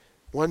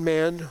 one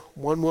man,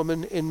 one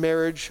woman in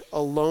marriage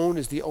alone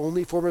is the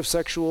only form of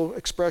sexual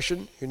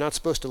expression. You're not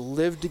supposed to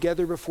live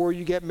together before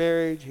you get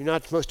married. You're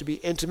not supposed to be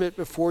intimate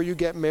before you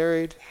get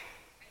married.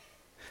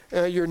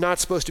 You're not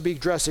supposed to be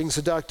dressing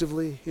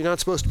seductively. You're not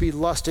supposed to be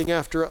lusting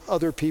after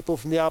other people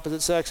from the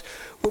opposite sex.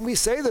 When we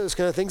say those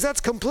kind of things,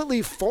 that's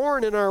completely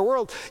foreign in our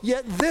world.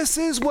 Yet this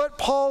is what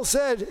Paul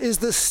said is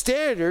the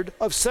standard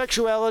of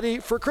sexuality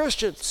for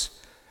Christians.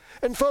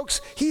 And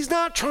folks, he's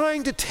not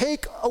trying to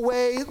take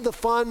away the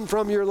fun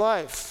from your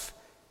life.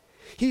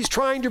 He's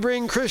trying to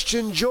bring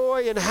Christian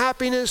joy and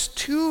happiness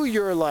to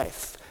your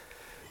life.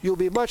 You'll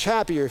be much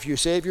happier if you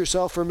save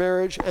yourself for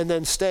marriage and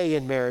then stay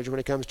in marriage when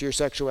it comes to your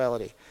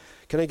sexuality.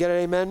 Can I get an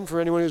amen for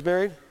anyone who's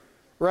married?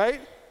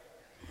 Right?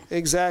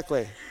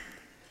 Exactly.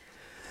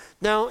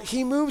 Now,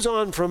 he moves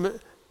on from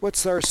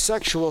what's our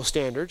sexual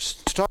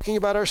standards to talking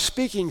about our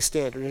speaking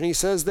standard. And he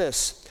says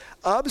this,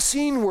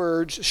 obscene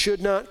words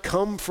should not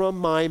come from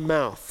my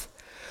mouth.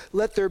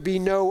 Let there be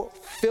no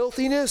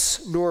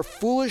filthiness, nor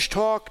foolish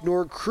talk,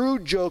 nor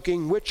crude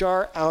joking, which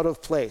are out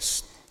of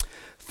place.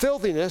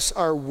 Filthiness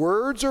are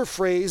words or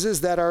phrases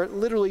that are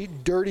literally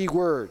dirty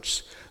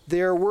words.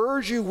 They are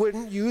words you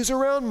wouldn't use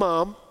around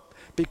mom,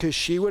 because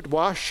she would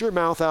wash your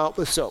mouth out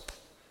with soap.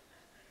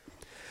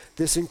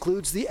 This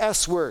includes the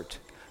S word.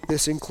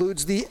 This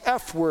includes the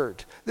F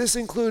word. This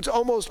includes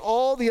almost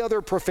all the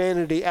other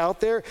profanity out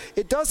there.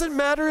 It doesn't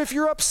matter if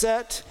you're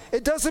upset.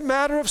 It doesn't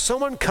matter if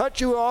someone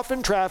cut you off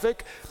in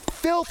traffic.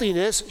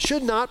 Filthiness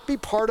should not be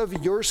part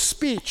of your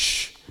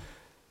speech.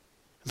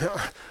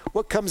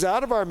 What comes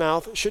out of our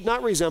mouth should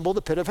not resemble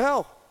the pit of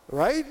hell,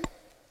 right?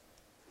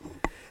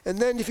 And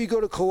then if you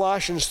go to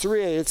Colossians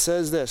 3:8, it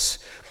says this,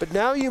 but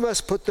now you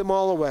must put them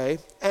all away,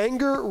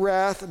 anger,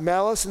 wrath,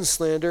 malice, and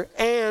slander,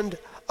 and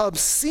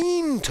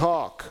obscene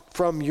talk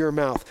from your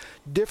mouth.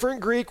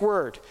 Different Greek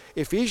word.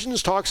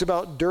 Ephesians talks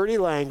about dirty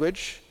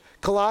language.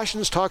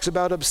 Colossians talks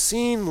about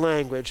obscene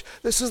language.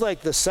 This is like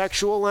the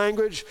sexual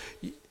language.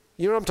 You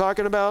know what I'm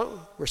talking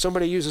about? Where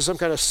somebody uses some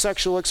kind of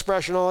sexual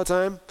expression all the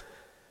time.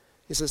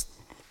 He says,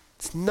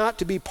 it's not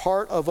to be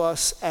part of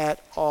us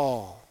at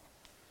all.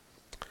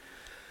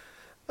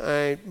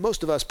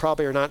 Most of us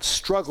probably are not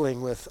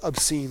struggling with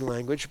obscene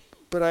language,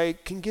 but I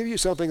can give you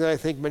something that I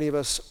think many of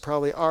us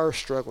probably are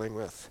struggling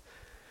with.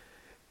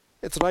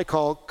 It's what I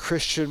call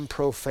Christian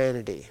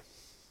profanity.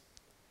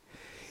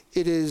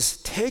 It is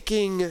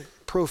taking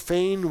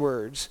profane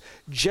words,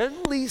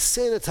 gently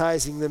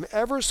sanitizing them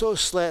ever so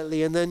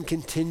slightly, and then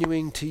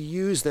continuing to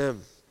use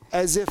them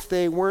as if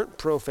they weren't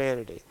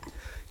profanity.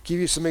 Give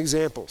you some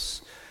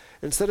examples.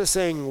 Instead of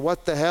saying,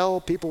 what the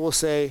hell, people will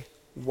say,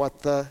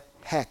 what the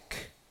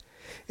heck.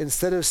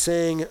 Instead of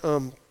saying,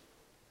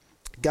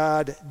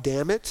 God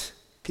damn it,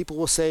 people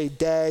will say,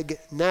 dag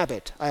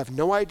nabbit. I have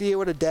no idea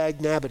what a dag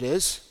nabbit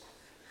is,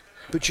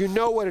 but you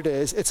know what it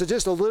is. It's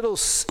just a little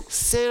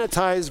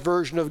sanitized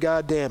version of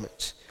God damn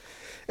it.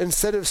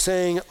 Instead of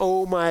saying,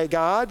 oh my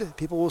God,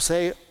 people will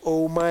say,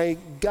 oh my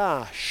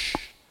gosh.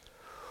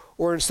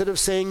 Or instead of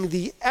saying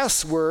the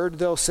S word,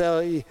 they'll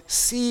say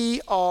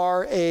C-R-A-P.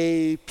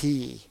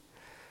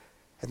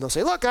 And they'll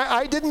say, look,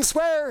 I didn't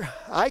swear.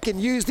 I can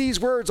use these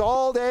words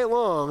all day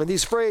long and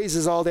these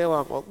phrases all day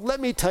long. Well, let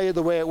me tell you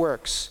the way it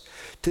works.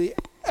 To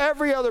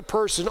every other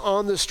person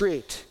on the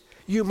street,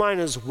 you might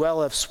as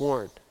well have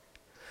sworn.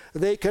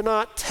 They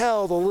cannot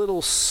tell the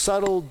little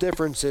subtle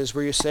differences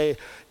where you say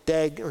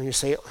dag, or you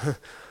say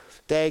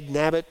dag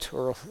nabbit,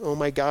 or oh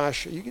my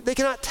gosh. They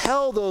cannot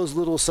tell those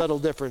little subtle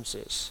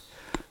differences.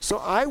 So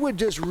I would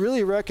just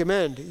really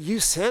recommend you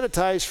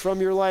sanitize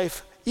from your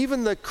life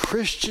even the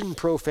Christian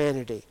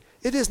profanity.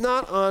 It is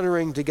not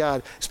honoring to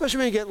God, especially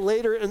when you get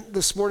later in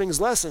this morning's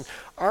lesson.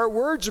 Our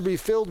words would be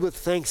filled with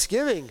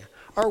thanksgiving.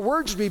 Our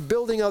words would be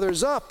building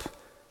others up,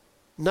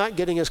 not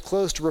getting as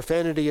close to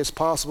profanity as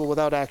possible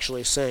without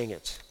actually saying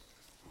it.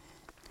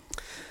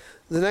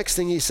 The next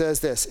thing he says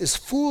this is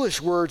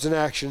foolish words and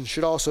actions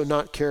should also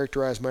not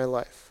characterize my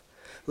life.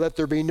 Let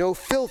there be no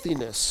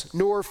filthiness,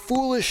 nor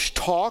foolish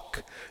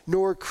talk,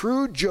 nor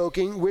crude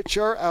joking, which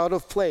are out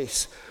of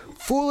place.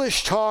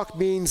 Foolish talk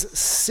means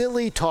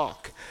silly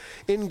talk.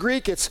 In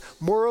Greek, it's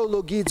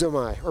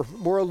morologizomai, or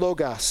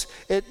morologos.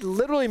 It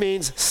literally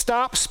means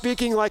stop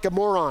speaking like a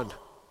moron.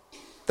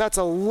 That's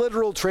a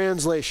literal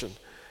translation.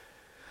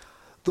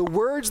 The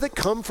words that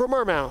come from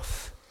our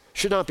mouth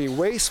should not be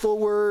wasteful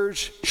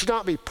words, should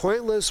not be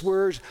pointless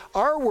words.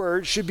 Our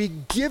words should be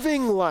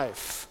giving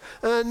life,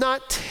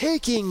 not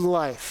taking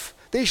life.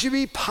 They should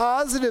be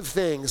positive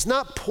things,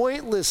 not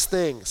pointless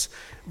things.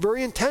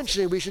 Very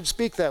intentionally, we should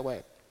speak that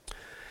way.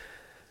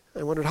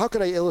 I wondered, how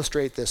could I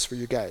illustrate this for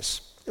you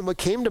guys? And what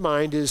came to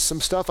mind is some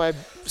stuff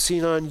I've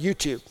seen on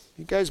YouTube.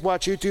 You guys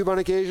watch YouTube on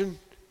occasion?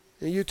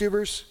 Any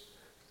YouTubers?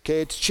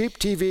 Okay, it's cheap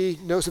TV,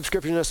 no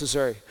subscription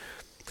necessary.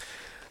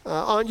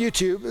 On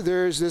YouTube,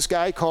 there's this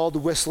guy called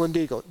Whistlin'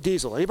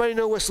 Diesel. Anybody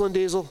know Whistlin'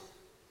 Diesel?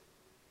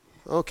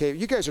 Okay,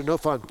 you guys are no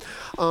fun.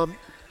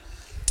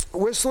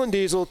 Whistlin'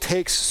 Diesel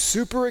takes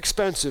super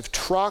expensive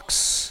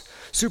trucks,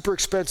 super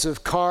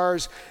expensive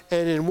cars,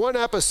 and in one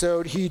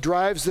episode, he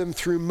drives them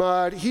through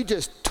mud. He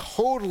just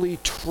totally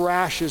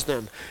trashes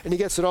them, and he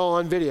gets it all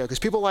on video because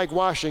people like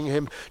watching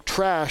him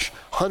trash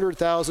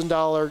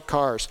 $100,000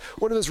 cars.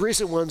 One of his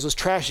recent ones was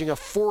trashing a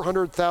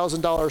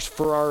 $400,000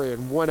 Ferrari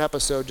in one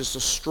episode, just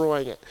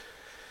destroying it.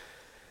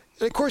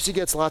 And of course, he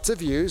gets lots of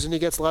views and he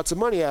gets lots of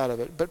money out of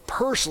it. But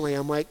personally,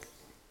 I'm like,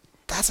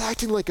 that's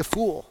acting like a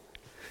fool.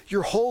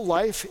 Your whole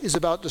life is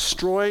about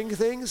destroying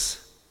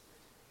things,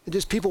 and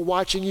just people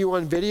watching you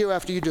on video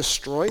after you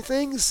destroy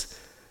things.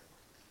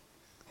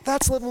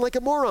 That's living like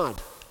a moron.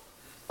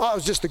 Oh, it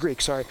was just the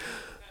Greek, sorry.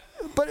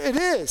 But it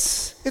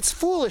is. It's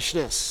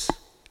foolishness.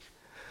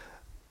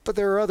 But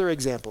there are other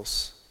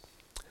examples.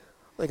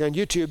 Like on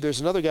YouTube,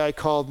 there's another guy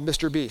called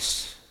Mr.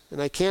 Beast.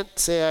 And I can't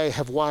say I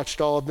have watched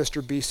all of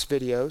Mr. Beast's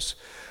videos,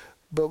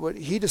 but what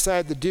he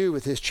decided to do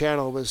with his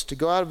channel was to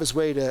go out of his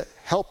way to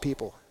help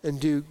people and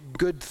do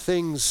good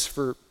things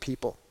for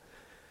people.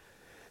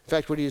 In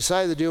fact, what he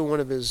decided to do in one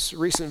of his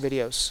recent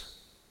videos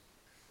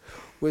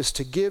was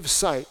to give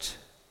sight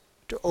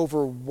to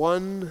over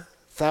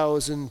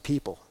 1,000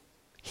 people.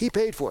 He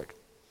paid for it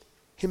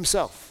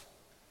himself.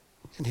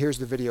 And here's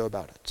the video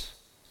about it.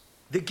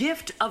 The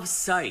gift of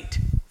sight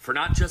for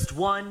not just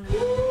one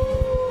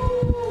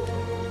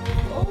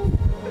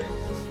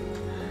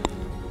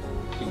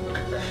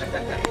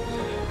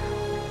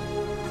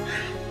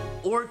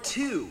or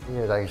two.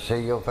 Yes, I can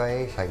see your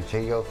face, I can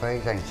see your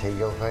face, I can see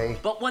your face.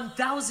 But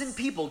 1,000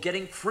 people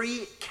getting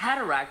free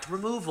cataract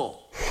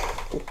removal.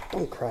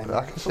 Don't cry, man.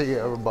 I can see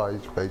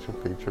everybody's facial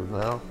features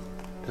now.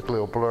 Just a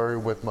little blurry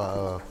with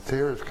my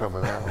tears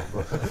coming out.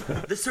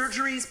 The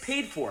surgery is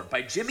paid for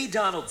by Jimmy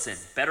Donaldson,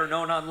 better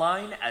known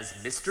online as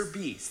Mr.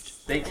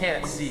 Beast. They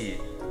can't see,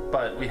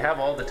 but we have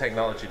all the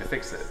technology to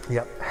fix it.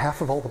 Yep,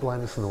 half of all the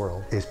blindness in the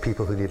world is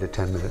people who need a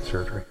 10-minute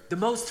surgery. The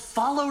most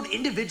followed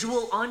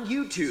individual on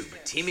YouTube,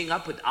 teaming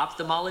up with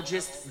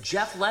ophthalmologist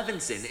Jeff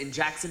Levinson in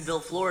Jacksonville,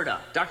 Florida.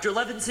 Dr.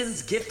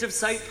 Levinson's Gift of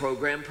Sight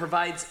program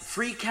provides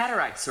free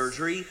cataract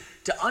surgery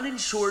to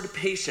uninsured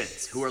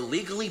patients who are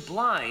legally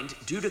blind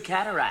due to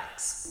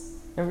cataracts.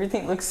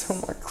 Everything looks so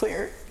more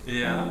clear.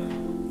 Yeah.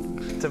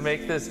 To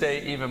make this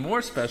day even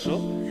more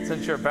special,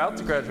 since you're about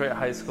to graduate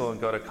high school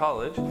and go to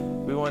college,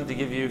 we wanted to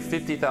give you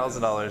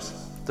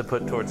 $50,000 to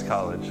put towards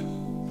college.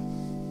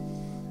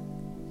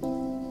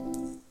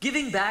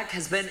 Giving back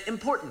has been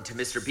important to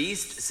Mr.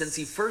 Beast since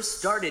he first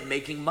started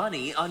making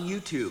money on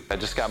YouTube. I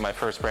just got my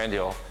first brand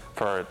deal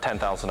for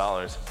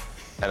 $10,000.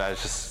 And I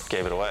just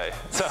gave it away.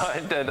 So I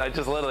did. I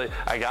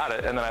got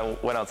it, and then I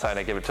went outside and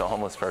I gave it to a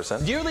homeless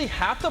person. Nearly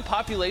half the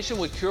population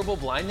with curable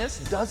blindness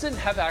doesn't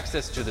have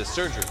access to this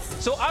surgery.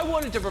 So I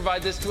wanted to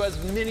provide this to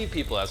as many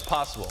people as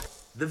possible.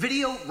 The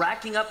video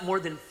racking up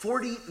more than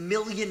 40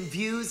 million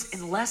views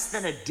in less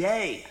than a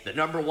day. The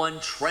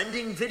 #1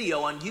 trending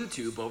video on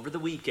YouTube over the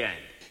weekend.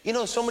 You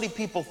know, so many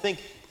people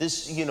think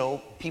this,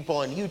 people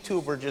on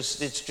YouTube are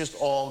it's just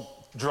all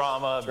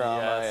Drama,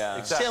 yeah.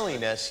 Exactly.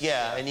 Silliness,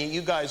 yeah. And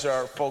you guys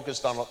are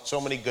focused on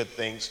so many good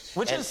things.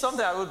 Which is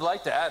something I would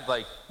like to add.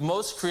 Like,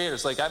 most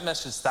creators, I've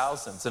messaged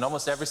thousands, and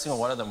almost every single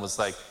one of them was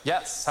like,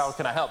 yes, how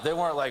can I help? They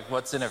weren't like,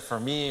 what's in it for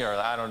me, or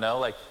I don't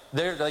know.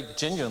 They're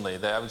genuinely,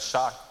 I was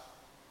shocked.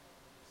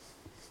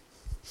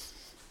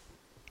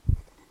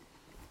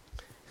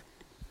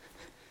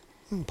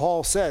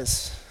 Paul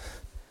says,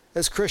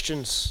 as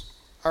Christians,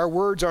 Our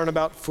words aren't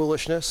about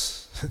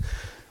foolishness.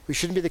 We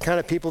shouldn't be the kind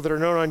of people that are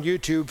known on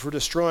YouTube for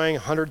destroying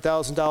 $100,000,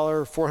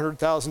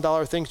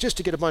 $400,000 things just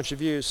to get a bunch of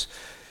views.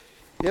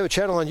 You have a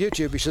channel on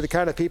YouTube, you should be the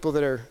kind of people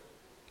that are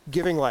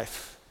giving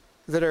life,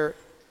 that are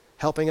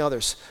helping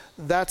others.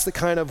 That's the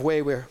kind of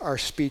way where our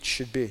speech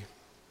should be.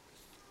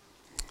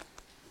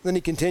 Then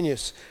he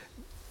continues,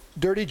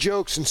 dirty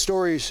jokes and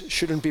stories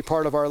shouldn't be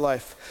part of our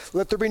life.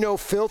 Let there be no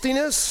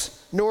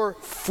filthiness, nor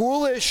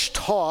foolish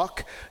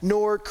talk,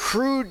 nor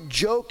crude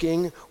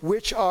joking,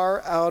 which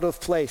are out of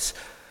place.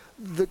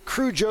 The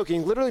crude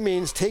joking literally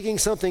means taking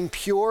something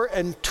pure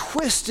and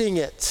twisting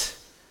it.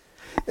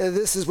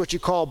 This is what you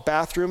call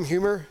bathroom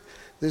humor.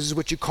 This is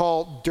what you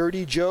call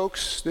dirty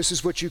jokes. This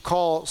is what you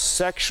call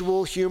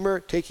sexual humor,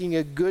 taking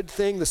a good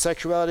thing, the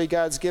sexuality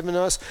God's given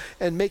us,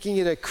 and making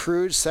it a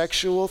crude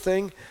sexual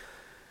thing.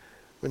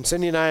 When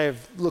Cindy and I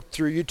have looked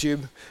through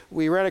YouTube,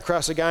 we ran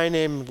across a guy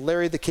named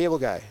Larry the Cable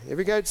Guy.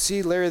 Ever guys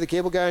see Larry the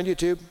Cable Guy on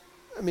YouTube?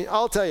 I mean,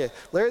 I'll tell you,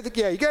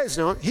 you guys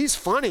know him. He's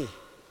funny.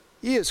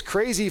 He is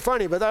crazy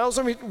funny. But I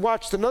also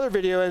watched another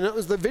video,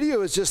 and the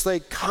video is just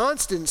like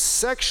constant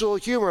sexual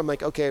humor. I'm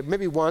like, okay,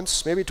 maybe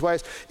once, maybe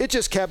twice. It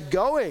just kept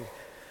going.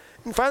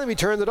 And finally we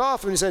turned it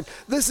off and we said,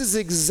 this is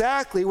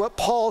exactly what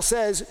Paul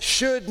says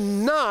should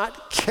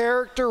not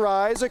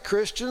characterize a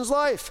Christian's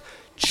life.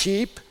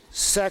 Cheap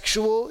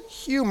sexual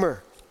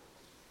humor.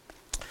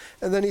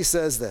 And then he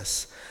says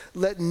this,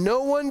 let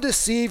no one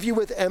deceive you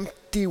with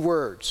empty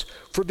words,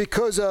 for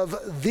because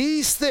of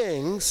these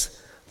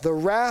things, the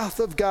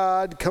wrath of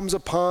God comes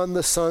upon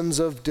the sons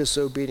of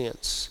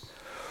disobedience.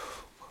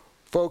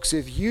 Folks,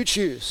 if you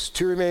choose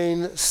to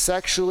remain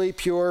sexually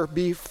pure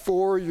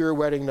before your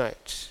wedding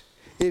night,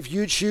 if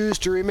you choose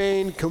to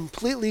remain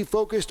completely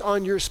focused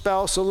on your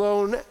spouse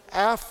alone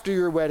after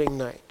your wedding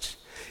night,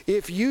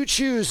 if you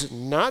choose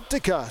not to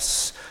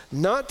cuss,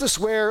 not to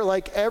swear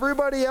like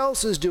everybody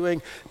else is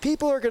doing,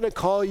 people are going to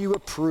call you a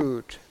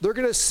prude. They're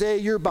going to say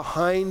you're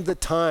behind the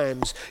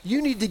times.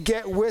 You need to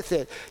get with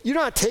it. You're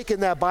not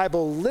taking that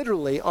Bible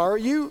literally, are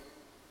you?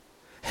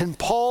 And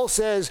Paul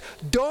says,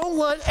 don't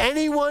let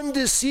anyone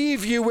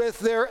deceive you with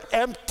their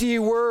empty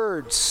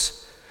words.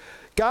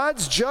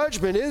 God's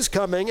judgment is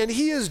coming, and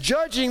he is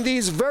judging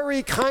these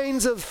very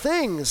kinds of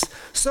things.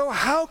 So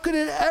how could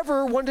it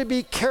ever want to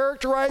be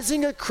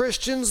characterizing a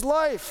Christian's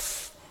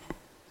life?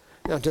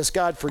 Now, does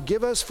God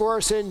forgive us for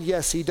our sin?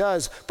 Yes, he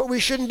does. But we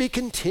shouldn't be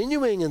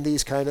continuing in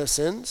these kind of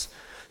sins.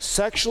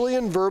 Sexually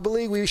and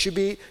verbally, we should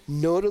be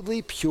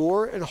notably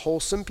pure and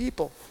wholesome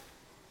people.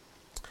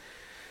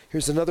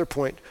 Here's another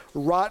point.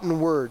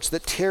 Rotten words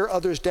that tear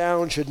others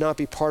down should not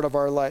be part of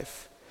our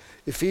life.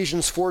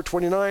 Ephesians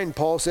 4:29,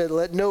 Paul said,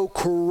 let no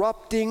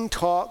corrupting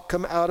talk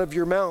come out of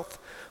your mouth,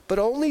 but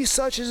only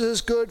such as is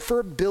good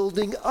for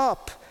building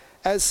up,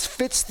 as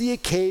fits the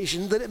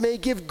occasion, that it may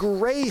give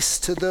grace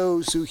to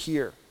those who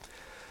hear.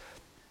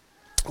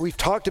 We've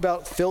talked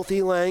about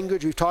filthy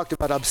language, we've talked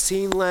about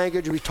obscene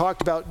language, we've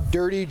talked about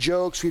dirty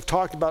jokes, we've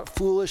talked about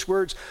foolish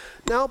words.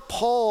 Now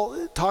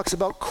Paul talks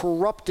about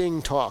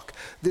corrupting talk.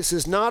 This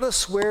is not a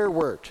swear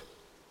word.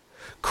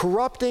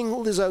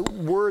 Corrupting is a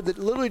word that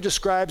literally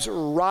describes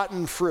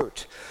rotten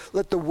fruit.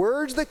 Let the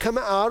words that come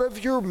out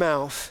of your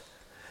mouth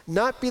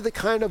not be the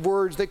kind of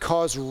words that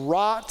cause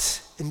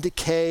rot and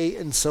decay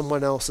in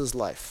someone else's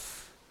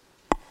life.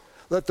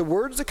 Let the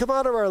words that come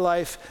out of our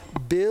life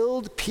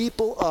build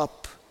people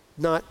up,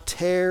 not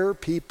tear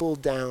people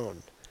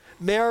down.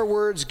 May our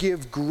words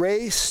give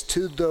grace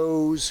to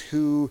those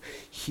who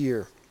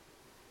hear.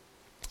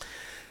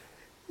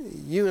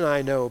 You and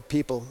I know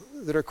people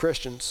that are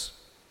Christians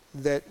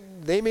that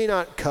they may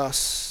not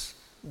cuss,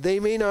 they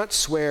may not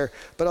swear,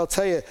 but I'll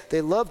tell you, they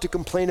love to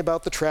complain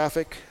about the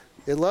traffic,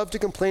 they love to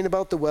complain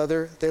about the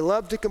weather, they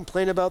love to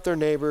complain about their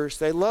neighbors,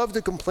 they love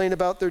to complain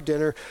about their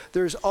dinner.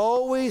 There's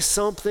always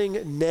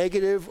something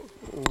negative,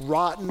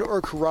 rotten,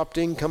 or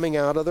corrupting coming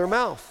out of their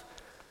mouth.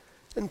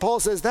 And Paul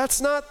says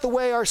that's not the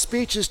way our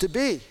speech is to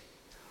be.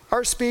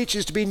 Our speech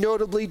is to be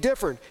notably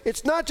different.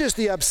 It's not just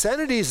the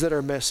obscenities that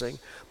are missing,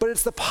 but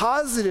it's the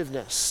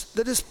positiveness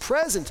that is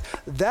present.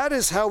 That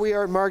is how we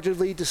are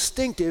markedly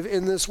distinctive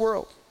in this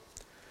world.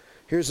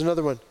 Here's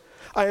another one.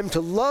 I am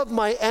to love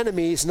my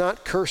enemies,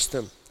 not curse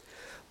them.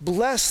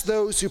 Bless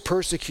those who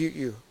persecute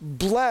you.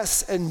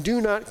 Bless and do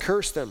not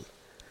curse them.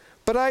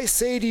 But I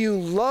say to you,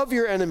 love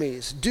your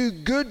enemies, do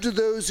good to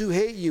those who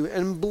hate you,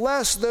 and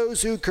bless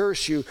those who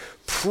curse you.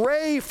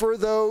 Pray for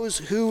those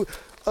who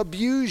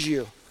abuse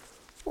you.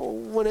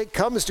 When it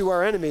comes to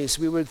our enemies,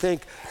 we would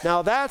think,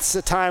 now that's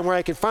the time where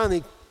I can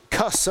finally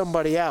cuss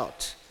somebody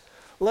out.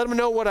 Let them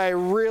know what I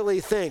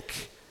really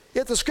think.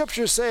 Yet the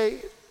scriptures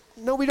say,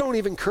 no, we don't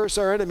even curse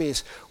our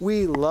enemies.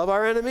 We love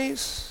our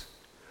enemies.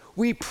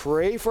 We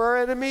pray for our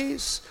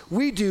enemies.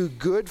 We do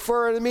good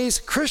for our enemies.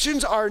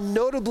 Christians are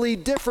notably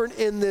different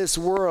in this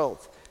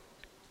world.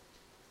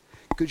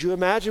 Could you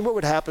imagine what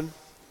would happen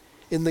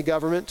in the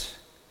government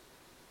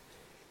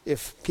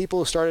if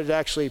people started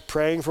actually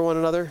praying for one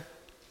another,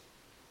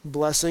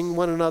 blessing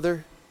one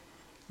another,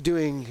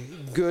 doing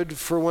good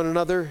for one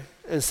another,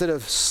 instead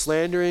of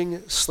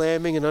slandering,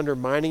 slamming, and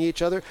undermining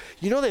each other,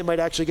 you know they might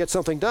actually get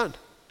something done,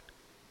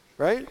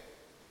 right?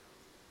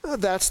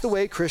 That's the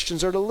way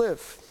Christians are to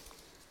live.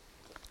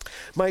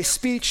 My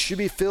speech should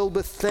be filled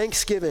with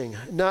thanksgiving,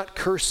 not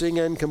cursing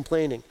and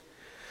complaining.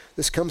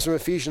 This comes from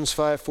Ephesians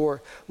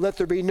 5:4. Let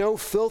there be no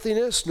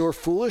filthiness, nor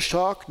foolish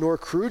talk, nor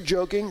crude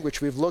joking,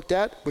 which we've looked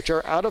at, which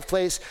are out of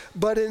place,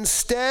 but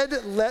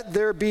instead let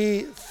there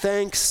be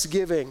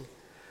thanksgiving.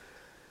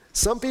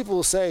 Some people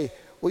will say,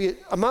 well,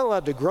 I'm not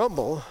allowed to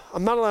grumble.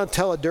 I'm not allowed to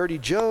tell a dirty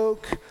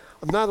joke.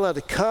 I'm not allowed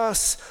to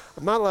cuss.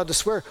 I'm not allowed to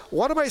swear.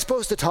 What am I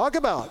supposed to talk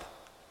about?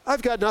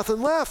 I've got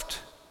nothing left.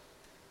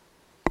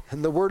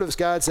 And the Word of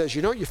God says,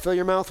 you know what you fill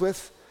your mouth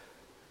with?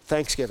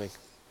 Thanksgiving.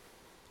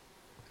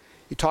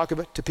 You talk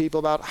to people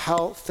about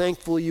how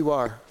thankful you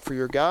are for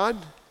your God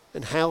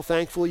and how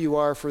thankful you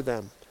are for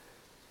them.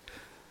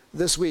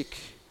 This week,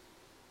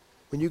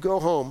 when you go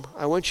home,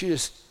 I want you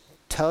to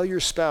tell your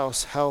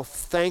spouse how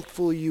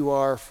thankful you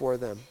are for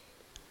them.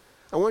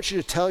 I want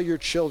you to tell your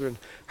children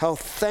how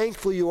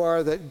thankful you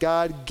are that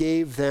God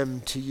gave them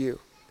to you.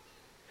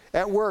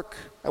 At work,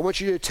 I want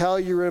you to tell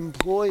your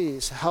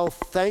employees how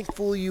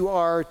thankful you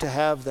are to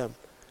have them.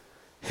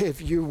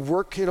 If you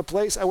work in a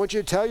place, I want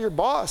you to tell your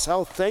boss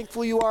how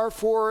thankful you are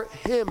for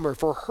him or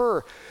for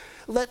her.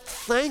 Let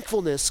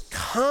thankfulness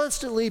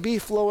constantly be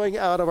flowing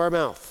out of our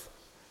mouth.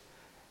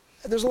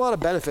 And there's a lot of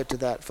benefit to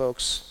that,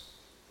 folks.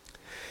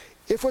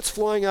 If what's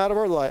flowing out of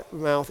our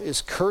mouth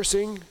is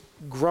cursing,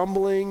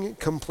 grumbling,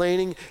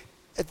 complaining,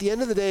 at the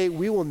end of the day,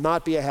 we will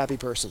not be a happy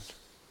person.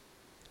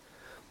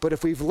 But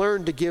if we've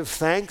learned to give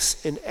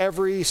thanks in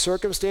every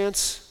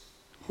circumstance,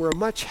 we're a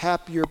much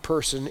happier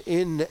person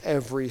in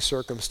every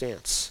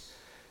circumstance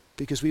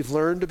because we've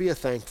learned to be a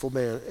thankful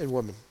man and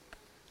woman.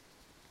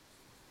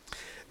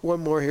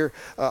 One more here.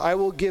 I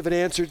will give an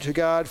answer to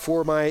God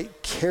for my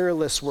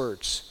careless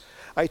words.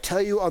 I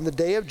tell you, on the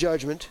day of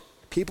judgment,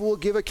 people will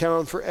give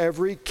account for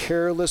every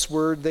careless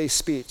word they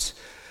speak.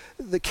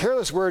 The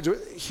careless words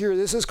here,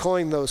 this is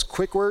calling those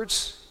quick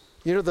words.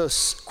 You know,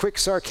 those quick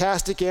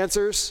sarcastic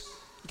answers?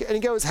 Any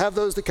guys have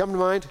those that come to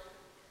mind?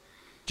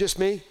 Just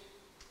me?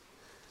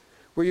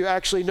 Where you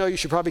actually know you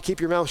should probably keep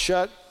your mouth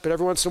shut, but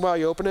every once in a while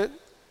you open it?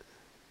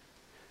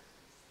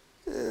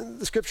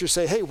 The scriptures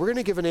say, hey, we're going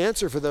to give an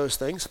answer for those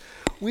things.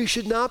 We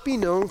should not be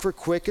known for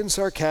quick and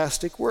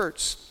sarcastic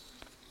words.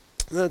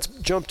 Let's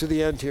jump to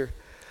the end here.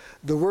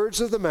 The words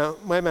of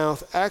my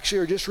mouth actually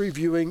are just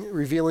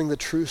revealing the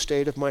true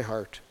state of my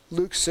heart.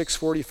 Luke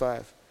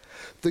 6:45.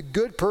 The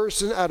good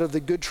person out of the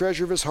good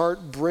treasure of his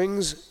heart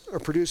brings or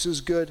produces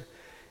good,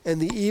 and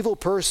the evil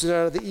person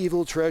out of the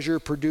evil treasure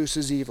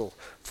produces evil.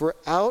 For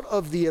out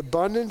of the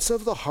abundance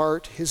of the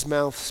heart, his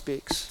mouth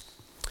speaks.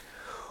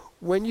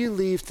 When you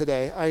leave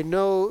today, I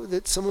know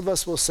that some of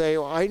us will say,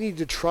 well, I need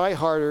to try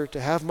harder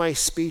to have my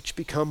speech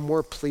become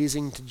more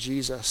pleasing to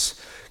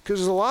Jesus. Because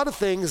there's a lot of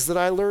things that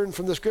I learned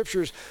from the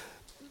scriptures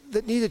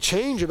that need to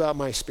change about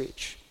my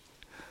speech.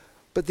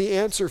 But the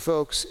answer,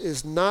 folks,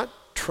 is not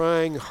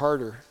trying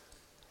harder.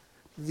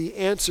 The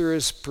answer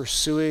is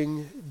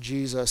pursuing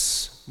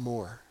Jesus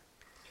more.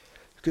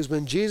 Because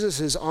when Jesus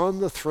is on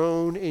the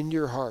throne in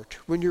your heart,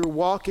 when you're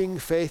walking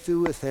faithfully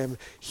with him,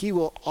 he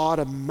will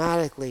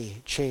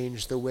automatically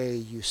change the way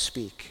you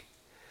speak.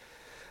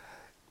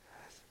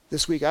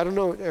 This week, I don't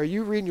know, are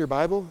you reading your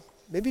Bible?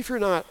 Maybe if you're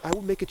not, I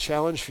will make a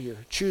challenge for you.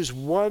 Choose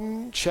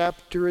one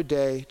chapter a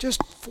day,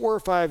 just 4 or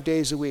 5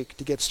 days a week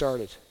to get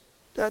started.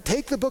 Now,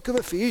 take the book of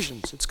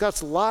Ephesians. It's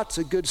got lots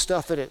of good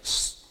stuff in it.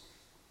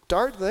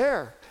 Start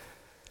there.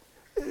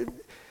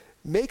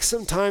 Make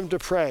some time to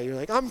pray. You're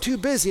like, I'm too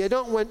busy. I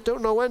don't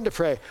know when to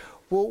pray.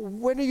 Well,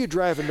 when are you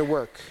driving to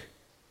work?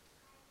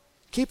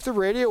 Keep the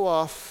radio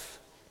off.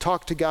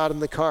 Talk to God in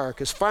the car,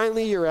 because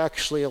finally you're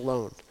actually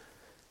alone.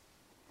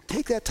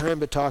 Take that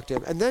time to talk to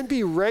him. And then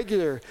be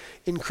regular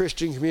in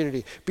Christian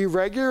community. Be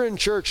regular in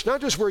church,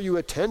 not just where you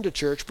attend a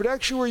church, but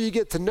actually where you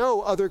get to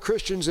know other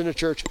Christians in a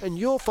church. And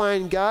you'll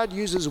find God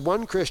uses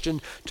one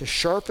Christian to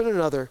sharpen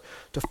another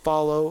to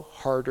follow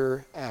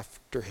harder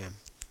after him.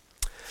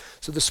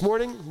 So this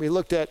morning, we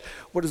looked at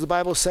what does the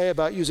Bible say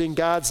about using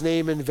God's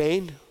name in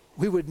vain.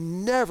 We would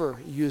never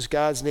use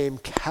God's name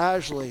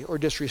casually or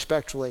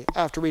disrespectfully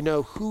after we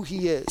know who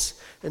he is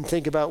and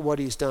think about what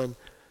he's done.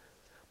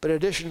 But in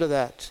addition to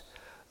that,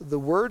 the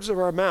words of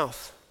our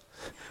mouth,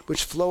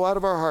 which flow out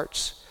of our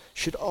hearts,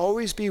 should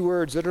always be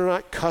words that are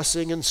not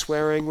cussing and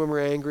swearing when we're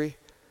angry,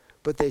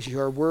 but they should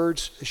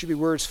be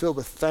words filled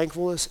with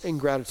thankfulness and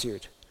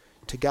gratitude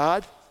to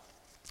God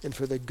and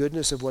for the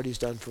goodness of what he's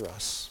done for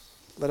us.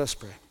 Let us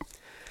pray.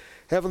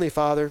 Heavenly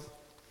Father,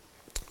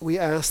 we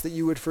ask that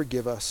you would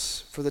forgive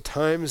us for the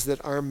times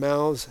that our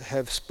mouths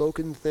have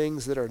spoken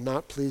things that are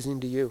not pleasing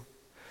to you,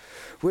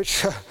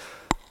 which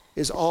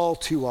is all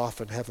too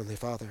often, Heavenly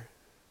Father.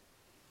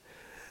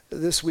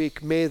 This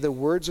week, may the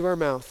words of our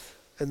mouth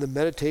and the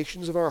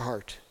meditations of our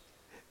heart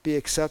be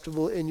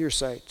acceptable in your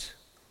sight,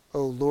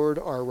 O Lord,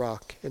 our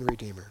rock and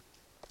redeemer.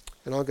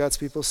 And all God's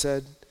people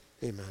said,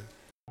 amen.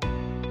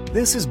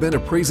 This has been a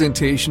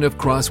presentation of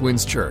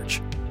Crosswinds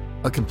Church.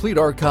 A complete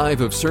archive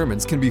of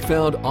sermons can be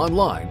found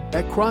online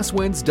at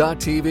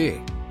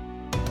crosswinds.tv.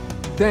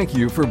 Thank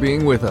you for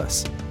being with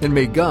us, and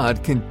may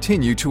God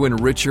continue to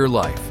enrich your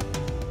life.